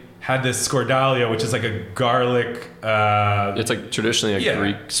plate had this scordalia, which is like a garlic. It's like traditionally a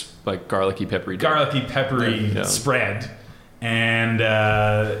Greek, like garlicky peppery. Garlicky peppery spread, and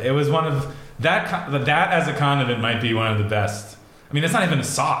it was one of that as a condiment might be one of the best. I mean, it's not even a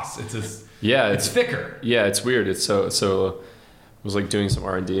sauce. It's just it's thicker. Yeah, it's weird. It's so I was like doing some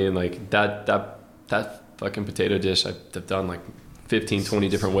R&D, and like that fucking potato dish I've done like 15, 20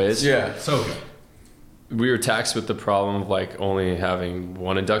 different ways. Yeah, so good. We were taxed with the problem of like only having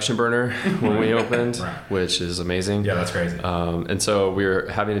one induction burner when we opened, right. Which is amazing. Yeah, that's crazy. And so we were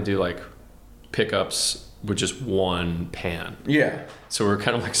having to do like pickups with just one pan. Yeah. So we're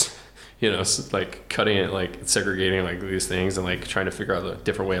kind of like, like cutting it, like segregating like these things, and like trying to figure out a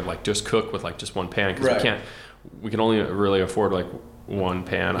different way of like just cook with like just one pan, because we can only really afford like one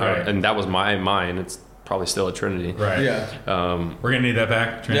pan. Right. And that was mine. It's probably still a Trinity. Right. Yeah. We're gonna need that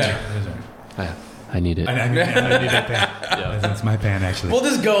back. Trinity. Yeah. I need it. I need that pan. Yeah. That's my pan, actually. We'll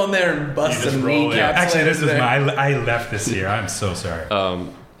just go in there and bust some kneecaps. Actually, this is I left this here. I'm so sorry.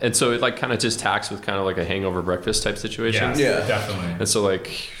 And so it like kind of just taxed with kind of like a hangover breakfast type situation. Yeah, definitely. And so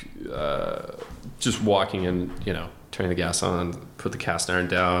like just walking in, turning the gas on, put the cast iron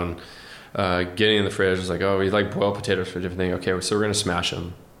down, getting in the fridge, was like, oh, we like boil potatoes for a different thing. Okay, so we're gonna smash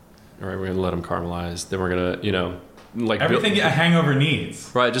them. All right, we're gonna let them caramelize. Then we're gonna, like everything a hangover needs.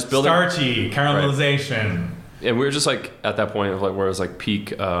 Right, just build starchy caramelization. Right. And we were just like at that point of like where it was like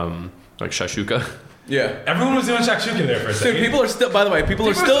peak like shakshuka. Yeah, everyone was doing shakshuka there for a second. Dude, people are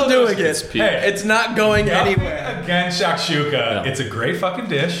still doing it. Hey, it's not going anywhere. Again, shakshuka. Yeah. It's a great fucking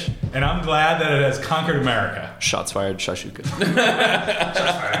dish, and I'm glad that it has conquered America. Shots fired, shakshuka.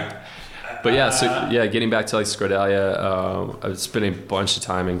 Shots fired. But yeah, so getting back to like Scordalia, I spent a bunch of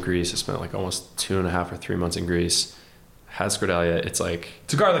time in Greece. I spent like almost 2.5 or 3 months in Greece. Had Scordalia, it's a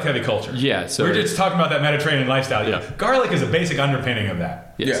garlic heavy culture. Yeah, so we're just talking about that Mediterranean lifestyle. Yeah, garlic is a basic underpinning of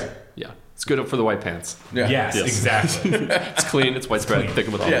that. Yes. Yeah, it's good for the white pants. Yeah. Yes, exactly. It's clean. It's widespread,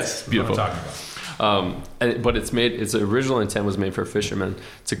 thickened with olives. Yes, beautiful. That's what I'm talking about. But its original intent was made for fishermen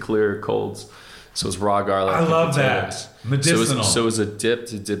to clear colds. So it's raw garlic. I love that. Medicinal. So it was a dip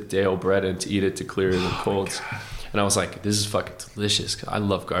to dip Dale bread and to eat it to clear the colds. And I was like, this is fucking delicious. I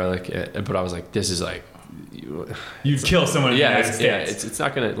love garlic. But I was like, this is like... You'd kill someone in the United States. Yeah, it's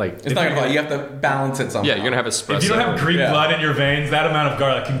not going to like... It's not going to... You have to balance it somehow. Yeah, you're going to have espresso. If you don't have Greek blood in your veins, that amount of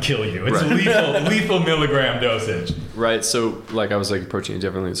garlic can kill you. It's lethal milligram dosage. Right. So like I was like approaching it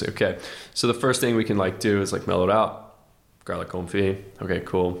differently. It's like, okay. So the first thing we can like do is like mellow it out. Garlic confit. Okay,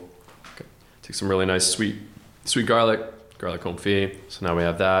 cool. Okay. Take some really nice sweet garlic confit. So now we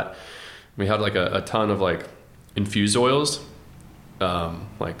have that. We had like a ton of like infused oils.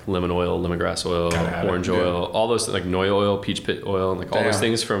 Like lemon oil, lemongrass oil, orange oil, all those like noi oil, peach pit oil, and like all those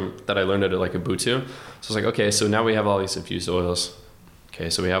things that I learned at like Ubuntu. So I was like, okay, so now we have all these infused oils. Okay,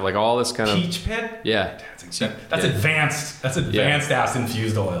 so we have like all this kind of peach pit. Yeah, that's advanced. That's advanced ass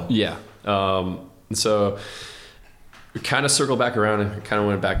infused oil. Yeah, and so we kind of circled back around and kind of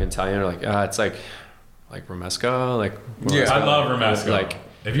went back in Italian. Like, it's like romesco. Like, I love romesco. Like,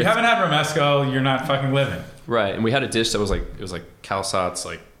 if you haven't had romesco, you're not fucking living. Right, and we had a dish that was like calçots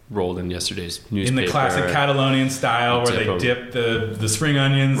like rolled in yesterday's newspaper. In the classic Catalonian style where they dip the spring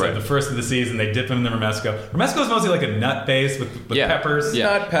onions at the first of the season, they dip them in the romesco. Romesco is mostly like a nut base with peppers. Yeah.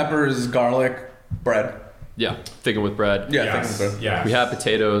 Nut, peppers, garlic, bread. Yeah, thickened with bread. Yeah, thickened with bread. Yeah. We had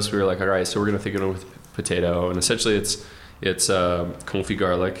potatoes. We were like, all right, so we're going to thicken it with potato. And essentially it's confit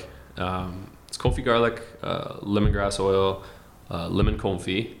garlic. It's confit garlic, lemongrass oil, lemon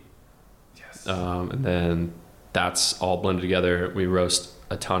confit. And then that's all blended together. We roast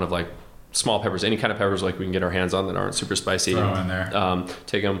a ton of like small peppers, any kind of peppers like we can get our hands on that aren't super spicy. Throw in there.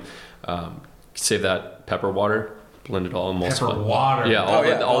 Take them, save that pepper water, blend it all in multiple. Pepper water. Yeah,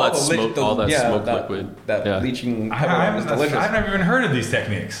 all that smoke liquid. That leaching pepper is delicious. I've never even heard of these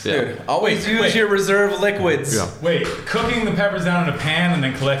techniques. Yeah. Dude, always use your reserve liquids. Yeah. Wait, cooking the peppers down in a pan and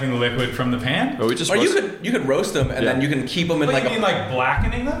then collecting the liquid from the pan? Or you could roast them and then you can keep them in like. You mean like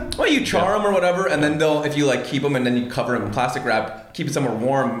blackening them? Well, you char them or whatever, and then if you like keep them and then you cover them in plastic wrap, keep it somewhere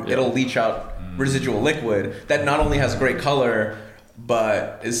warm, it'll leach out residual liquid that not only has great color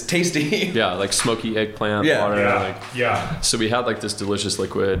but is tasty. Yeah, like smoky eggplant water. So we had like this delicious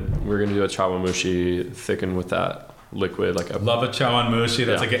liquid. We're gonna do a chawanmushi thickened with that liquid. Love a chawanmushi.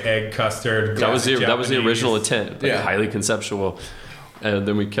 That's like an egg custard. That was the original intent. Highly conceptual. And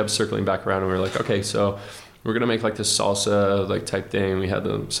then we kept circling back around, and we were like, okay, so we're gonna make like this salsa like type thing. We had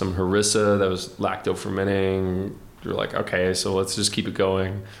some harissa that was lacto fermenting. We were like, okay, so let's just keep it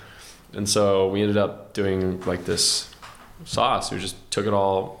going. And so we ended up doing like this sauce. We just took it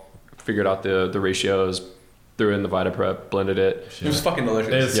all, figured out the ratios, threw it in the VitaPrep, blended it. It was fucking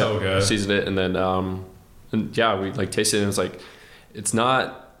delicious. It's so good. Seasoned it, and then we like tasted it, and it was like it's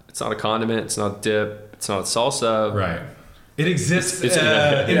not a condiment, it's not dip, it's not salsa. Right. It exists in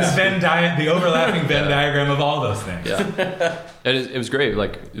the the overlapping Venn diagram of all those things. Yeah, and it was great.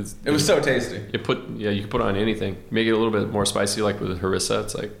 Like it was so tasty. You can put it on anything. Make it a little bit more spicy, like with harissa.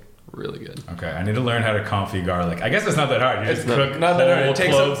 It's like really good. Okay, I need to learn how to confit garlic. I guess it's not that hard. You just cook not that hard. It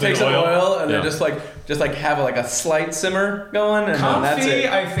takes some oil and then just have like a slight simmer going, and then that's it.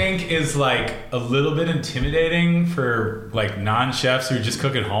 I think is like a little bit intimidating for like non-chefs who just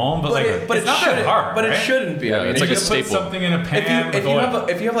cook at home, but it's not that hard. But right? it shouldn't be. Yeah, I mean, it's like you a just staple. put something in a pan.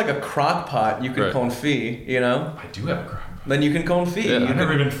 If you have like a crock pot, you can confit. You know. I do have a crock pot. Then you can confit. Yeah, I've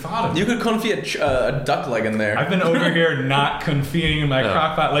never even thought of it. You could confit a duck leg in there. I've been over here not confiting in my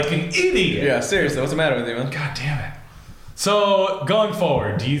crock pot like an idiot. Yeah, seriously. What's the matter with you, man? God damn it. So, going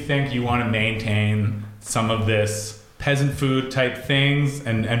forward, do you think you want to maintain some of this peasant food type things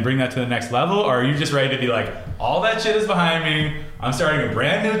and bring that to the next level? Or are you just ready to be like, all that shit is behind me. I'm starting a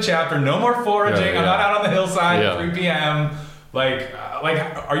brand new chapter. No more foraging. I'm not out on the hillside at 3 p.m. Like,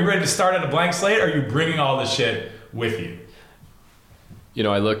 are you ready to start at a blank slate? Or are you bringing all this shit with you? You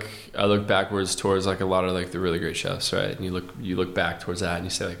know, I look backwards towards like a lot of like the really great chefs, right? And you look back towards that and you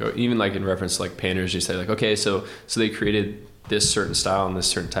say like, oh, even like in reference to like painters, you say like, okay, so they created this certain style in this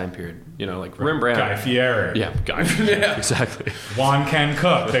certain time period. You know, like Rembrandt. Guy Fieri. Yeah, Guy Fieri. Exactly. Juan Can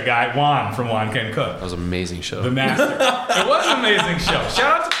Cook, the guy Juan from Juan Can Cook. That was an amazing show. The master. It was an amazing show.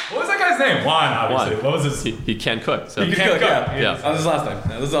 Shout out to, what was that guy's name? Juan, obviously. Juan. What was his? He can cook. So. He can cook. Yeah. That was his last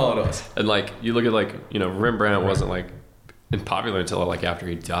time. This is all it was. And like you look at like, you know, Rembrandt wasn't like popular until like after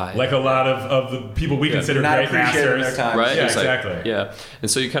he died. Like a lot of the people we consider not great masters. Their time. Right? Yeah, it's exactly. Like, yeah. And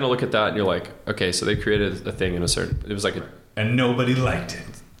so you kind of look at that and you're like, okay, so they created a thing in it was like a and nobody liked it.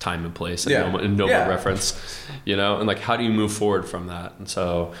 Time and place and no reference, you know, and like how do you move forward from that? And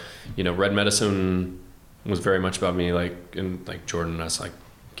so, you know, Red Medicine was very much about me, like, and like Jordan and us, like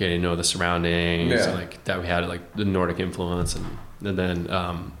getting to know the surroundings and like that we had like the Nordic influence and then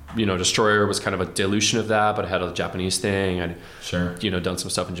you know, Destroyer was kind of a dilution of that, but it had a Japanese thing. I'd you know, done some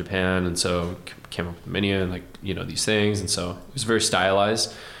stuff in Japan, and so came up with menu and like, you know, these things, and so it was very stylized.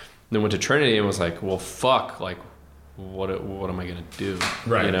 And then went to Trinity and was like, well, fuck, like what am I gonna do?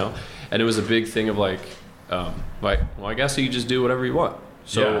 Right. You know? And it was a big thing of like, well, I guess you just do whatever you want.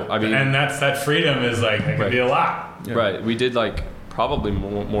 So I mean, and that freedom is like it can be a lot. Yeah. Right. We did like probably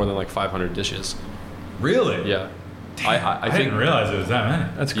more than like 500 dishes. Really? Yeah. I didn't realize it was that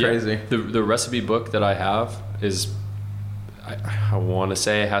many. That's crazy. The recipe book that I have is, I want to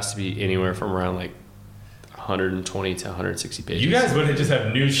say it has to be anywhere from around like 120 to 160 pages. You guys would just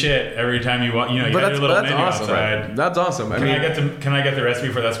have new shit every time you want. You know, you got your little menu outside. Right. That's awesome. Can I get the recipe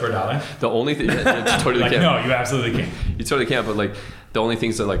for that square dollar? The only thing, you totally like, can't. No, you absolutely can't. You totally can't. But like the only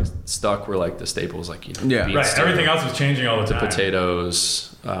things that like stuck were like the staples, like, you know, right. Stew, everything else was changing all the time. The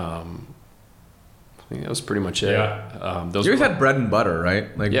potatoes. I think that was pretty much it. Yeah. You always had bread and butter,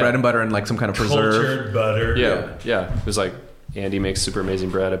 right? Like bread and butter and like some kind of preserve. Cultured butter. Yeah. It was like Andy makes super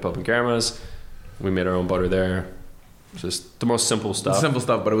amazing bread at Pope and Grandma's. We made our own butter there. Just the most simple stuff. Simple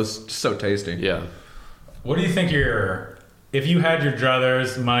stuff, but it was just so tasty. Yeah. What do you think if you had your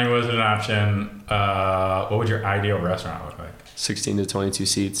druthers, money wasn't an option, what would your ideal restaurant look like? 16 to 22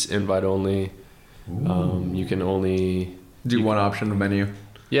 seats, invite only. You can only do one option menu.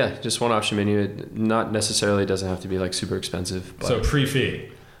 Yeah, just one option menu. It not necessarily doesn't have to be like super expensive. But so pre-fee.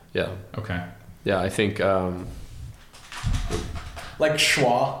 Yeah. Okay. Yeah, I think. Like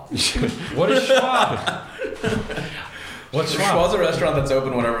Schwa. What is Schwa? What's Schwa? Schwa's a restaurant that's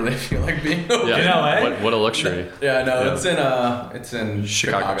open whenever they feel like being open. In LA? What a luxury. Yeah, no, it's in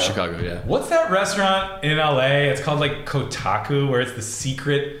Chicago. Chicago, yeah. What's that restaurant in LA? It's called like Kotaku, where it's the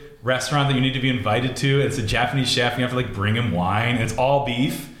secret restaurant that you need to be invited to. It's a Japanese chef. And you have to like bring him wine, and it's all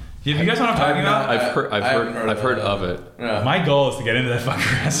beef. You guys know what I'm talking about? I've heard of it. Yeah. My goal is to get into that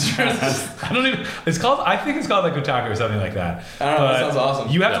fucking restaurant. I think it's called like Kotaku or something like that. I don't know. That sounds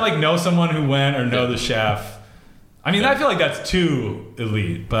awesome. You have to like know someone who went or know the chef. I mean, I feel like that's too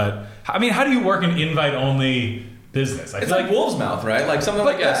elite. But I mean, how do you work an invite only business? It's like Wolf's Mouth, right? Like something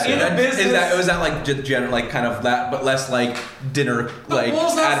like that. In a business, was that like just general, like kind of that, but less like dinner, like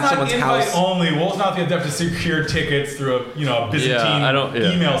at someone's house. Invite only. Wolf's Mouth, you have to secure tickets through a Byzantine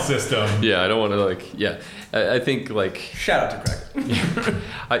email system. Yeah, I don't want to like. Yeah, I think like. Shout out to Craig.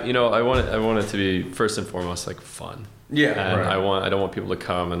 I want it to be first and foremost like fun. Yeah, and right. I don't want people to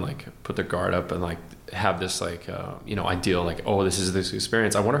come and like put their guard up and like have this like ideal like, oh, this is this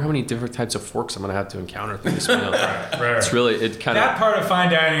experience. I wonder how many different types of forks I'm gonna have to encounter through this meal. Right. It's really that part of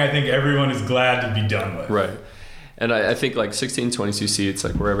fine dining. I think everyone is glad to be done with. Right. And I think like 16, 22 seats,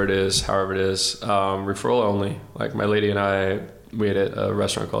 like wherever it is, however it is, referral only. Like my lady and I, we ate at a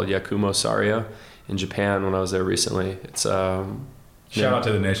restaurant called Yakumo Saria in Japan when I was there recently. It's shout out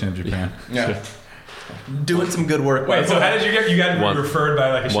to the nation of Japan. Yeah. Doing some good work. Wait, so how did you got referred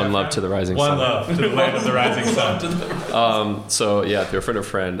by like a chef? One love to the rising sun. One love to the land of the rising sun. So yeah, through a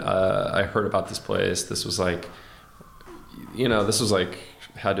friend, I heard about this place. This was like,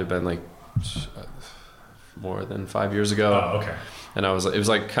 had to have been like more than 5 years ago. Oh, okay. And it was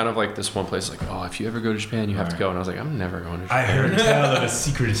like kind of like this one place, like, oh, if you ever go to Japan, you have to go. And I was like, I'm never going to Japan. I heard tell of a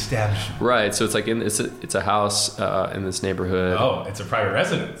secret establishment. Right. So it's like it's a house in this neighborhood. Oh, it's a private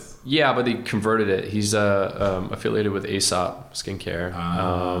residence. Yeah, but they converted it. He's affiliated with Aesop Skincare,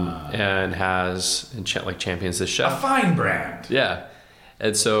 and champions this chef. A fine brand. Yeah,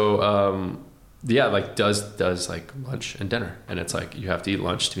 and so does like lunch and dinner, and it's like you have to eat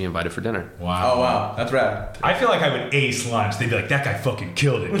lunch to be invited for dinner. Wow. Oh wow, that's rad. I feel like I would ace lunch. They'd be like, that guy fucking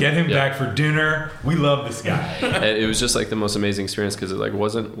killed it. Get him back for dinner. We love this guy. And it was just like the most amazing experience because it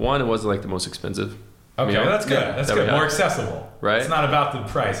wasn't like the most expensive. Okay, that's good. Yeah, that's good. More accessible. Right. It's not about the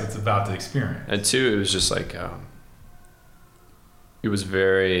price. It's about the experience. And two, it was just like it was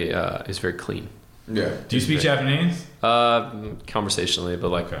very clean. Yeah. Do you speak Japanese? Conversationally, but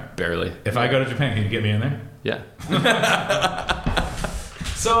like barely. If I go to Japan, can you get me in there? Yeah.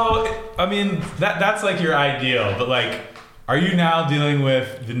 So, I mean, that's like your ideal, but like, are you now dealing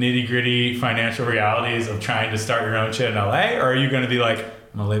with the nitty gritty financial realities of trying to start your own shit in LA, or are you going to be like,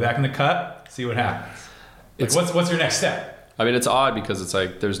 I'm gonna lay back in the cut, see what happens? Like, what's your next step? I mean, it's odd because it's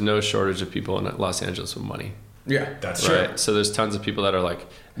like there's no shortage of people in Los Angeles with money. Yeah, that's true. Right. So there's tons of people that are like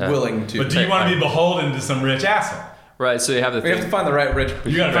willing to. But do you want to be beholden to some rich asshole? Right. So you have the. We have to find the right rich.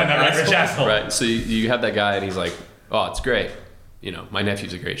 You got to find that right rich asshole. Right. So you have that guy, and he's like, "Oh, it's great. My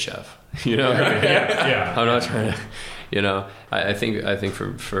nephew's a great chef. Yeah. I'm not trying to. I think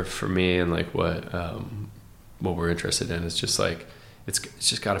for me and like what we're interested in is just like. It's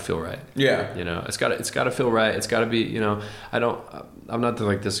just got to feel right. Yeah. It's got to feel right. It's got to be, I'm not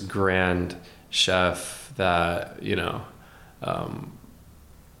like this grand chef that,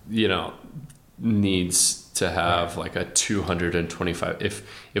 needs to have like a 225.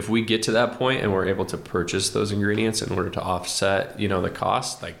 If we get to that point and we're able to purchase those ingredients in order to offset, the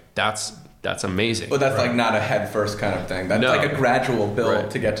cost, like that's amazing. But that's like not a head first kind of thing. That's like a gradual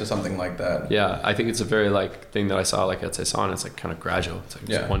build to get to something like that. Yeah, I think it's a very like thing that I saw like at Saison. It's like kind of gradual. It's like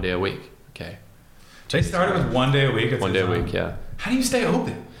just 1 day a week. Okay. They started with 1 day a week. 1 day a week. Yeah. How do you stay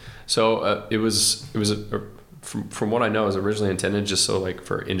open? So it was from what I know, it was originally intended just so like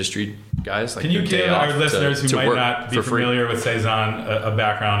for industry guys. Like, can you give our listeners who might not be familiar with Saison a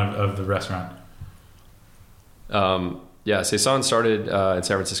background of the restaurant? Yeah, Saison started in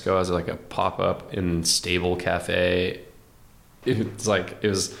San Francisco as like a pop-up in stable cafe. It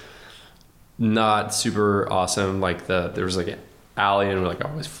was not super awesome. Like there was like an alley and like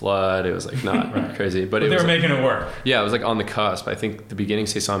always flood. It was like not crazy, but they were making it work. Yeah, it was like on the cusp. I think the beginning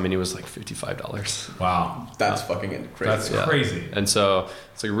Saison menu was like $55. Wow, that's fucking crazy. That's crazy. And so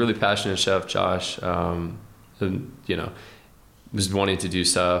it's like a really passionate chef, Josh, and was wanting to do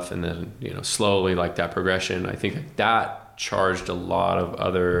stuff, and then slowly like that progression. I think like that charged a lot of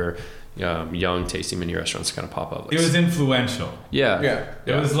other young tasting menu restaurants to kind of pop up. It was influential. Yeah.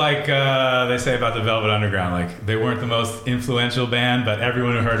 It was like they say about the Velvet Underground. Like they weren't the most influential band, but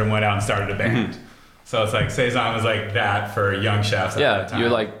everyone who heard them went out and started a band. Mm-hmm. So it's like Saison was like that for young chefs. At that time, you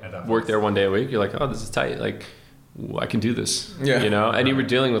like work there 1 day a week. You're like, oh, this is tight. Like I can do this. Yeah. And you were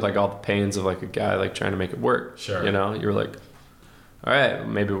dealing with like all the pains of like a guy like trying to make it work. Sure. You were like, all right,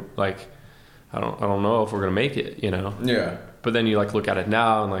 maybe like I don't know if we're gonna make it. Yeah. But then you like look at it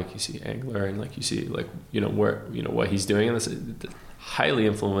now and like you see Angler and like you see like where what he's doing, and this is highly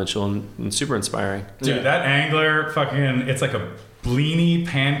influential and super inspiring. Dude, that Angler fucking, it's like a blini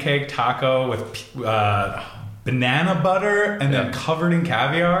pancake taco with banana butter and then covered in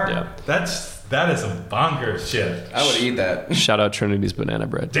caviar. Yeah. That is some bonkers shit. I would eat that. Shout out Trinity's banana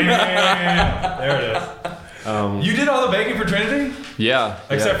bread. Damn, there it is. You did all the baking for Trinity? Yeah.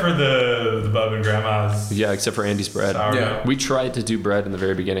 Except for the Bub and Grandma's. Yeah, except for Andy's bread. Yeah. We tried to do bread in the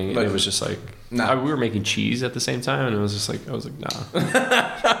very beginning, and it was just like, nah. We were making cheese at the same time, and it was just like, I was like, nah.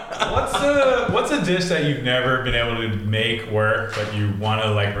 What's a dish that you've never been able to make work, but you want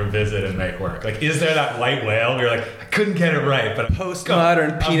to like revisit and make work? Like, is there that white whale where you're like, I couldn't get it right, but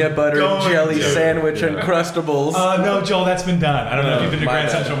postmodern peanut butter jelly sandwich Uncrustables. No, Joel, that's been done. I don't know if you've been to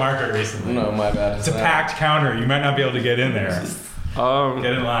Grand Central Market recently. No, my bad. It's a packed counter. You might not be able to get in there. Get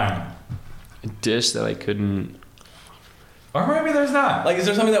in line. A dish that I couldn't. Or maybe there's not. Like, is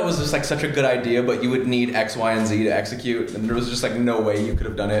there something that was just like such a good idea, but you would need X, Y, and Z to execute, and there was just like no way you could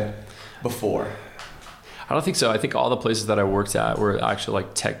have done it before? I don't think so. I think all the places that I worked at were actually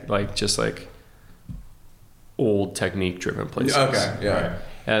like tech, like just like old technique driven places. Okay, yeah. Right.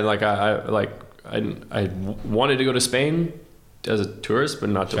 And like I wanted to go to Spain as a tourist, but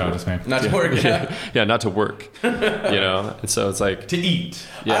not to work. To Spain. Not to work, yeah, not to work. And so it's like to eat.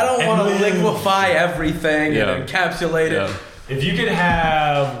 Yeah. I don't want to liquefy everything and encapsulate it. If you could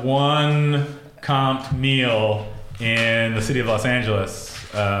have one comp meal in the city of Los Angeles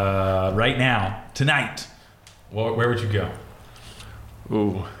right now, tonight, where would you go?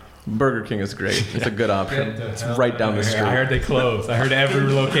 Ooh. Burger King is great. It's a good option. It's right down the street. I heard they closed. I heard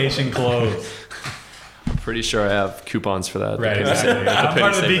every location closed. I'm pretty sure I have coupons for that. Right, exactly. I'm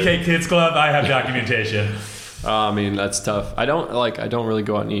part of the BK Kids Club. I have documentation. I mean, that's tough. I don't really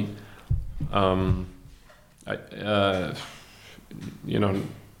go out and eat.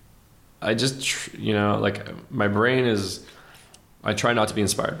 I just, like my brain is. I try not to be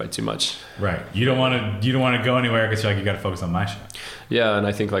inspired by too much. Right. You don't want to go anywhere because you're like, you got to focus on my shit. Yeah, and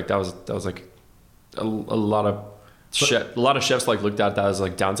I think like that was like a lot of chefs like looked at that as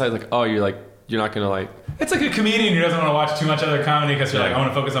like downside. Like, oh, you're not gonna like. It's like a comedian who doesn't want to watch too much other comedy because you're like, I want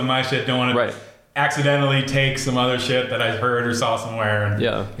to focus on my shit. Don't want to accidentally take some other shit that I heard or saw somewhere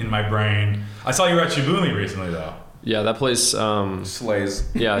in my brain. I saw you were at Shibumi recently though. Yeah, that place slays.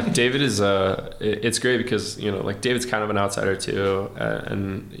 Yeah, David is it's great because like David's kind of an outsider too,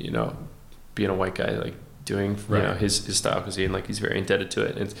 and being a white guy like doing his style cuisine, like he's very indebted to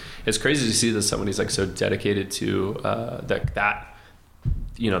it. And it's crazy to see that somebody's like so dedicated to that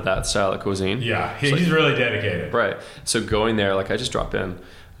style of cuisine. Yeah, he's really dedicated. Right. So going there, like I just drop in.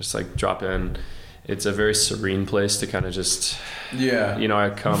 It's a very serene place to kind of just I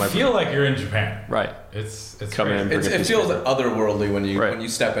feel like you're in Japan. Right. It's come crazy. in. It feels otherworldly when you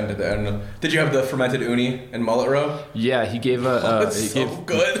step into the. And did you have the fermented uni and mullet roe? Yeah, he gave it's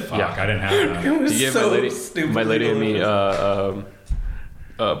good. Fuck, I didn't have that. It was he gave my lady and me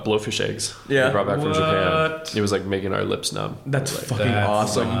blowfish eggs. Yeah, we brought back from Japan. It was like making our lips numb. That's fucking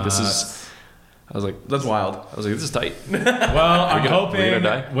awesome. Like, I was like, that's wild. I was like, this is tight. Well, I'm hoping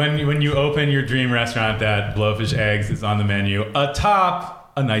when you open your dream restaurant that blowfish eggs is on the menu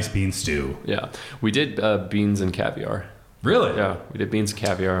atop a nice bean stew. Yeah, we did beans and caviar. Really? Yeah, we did beans and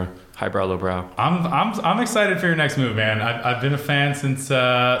caviar, highbrow, lowbrow. I'm excited for your next move, man. I've been a fan since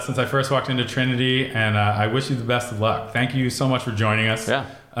I first walked into Trinity, and I wish you the best of luck. Thank you so much for joining us. Yeah,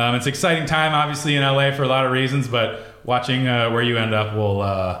 it's an exciting time, obviously in LA for a lot of reasons, but watching where you end up will.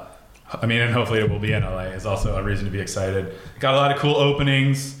 And hopefully it will be in LA is also a reason to be excited. Got a lot of cool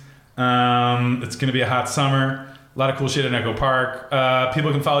openings. It's going to be a hot summer. A lot of cool shit in Echo Park.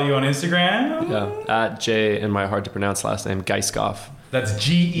 People can follow you on Instagram. Yeah, at J and my hard to pronounce last name, Geiskoff. That's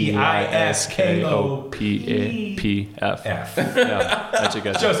Geiskopf.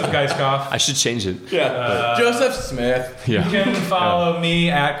 Yeah, Joseph Geiskoff. I should change it. Yeah, Joseph Smith. Yeah. You can follow me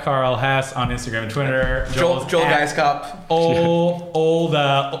at Carl Hess on Instagram and Twitter. Joel Geiskoff.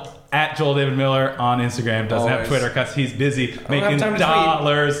 At Joel David Miller on Instagram. Doesn't have Twitter because he's busy making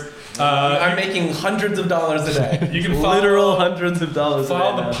dollars. I'm making hundreds of dollars a day. You can follow literal hundreds of dollars a day.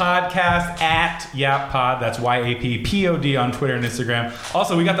 Follow the podcast at YapPod. That's YAPPOD on Twitter and Instagram.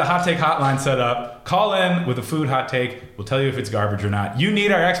 Also, we got the Hot Take Hotline set up. Call in with a food hot take. We'll tell you if it's garbage or not. You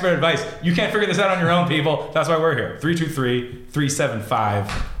need our expert advice. You can't figure this out on your own, people. That's why we're here.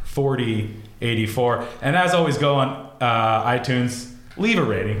 323-375-4084. And as always, go on iTunes. Leave a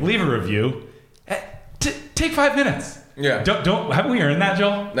rating. Leave a review. Take 5 minutes. Yeah. Don't. Haven't we earned that,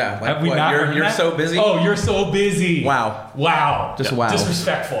 Joel? No. Have we not earned You're that? so busy. Oh, you're so busy. Wow. Just wow.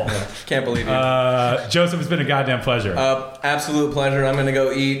 Disrespectful. Yeah. Can't believe you. Joseph, it's been a goddamn pleasure. Absolute pleasure. I'm gonna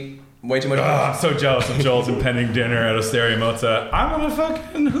go eat way too much. I'm so jealous of Joel's impending dinner at Osteria Mozza. I'm gonna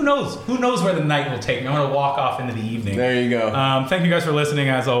fucking. Who knows? Who knows where the night will take me? I'm gonna walk off into the evening. There you go. Thank you guys for listening.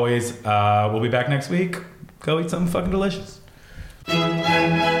 As always, we'll be back next week. Go eat something fucking delicious.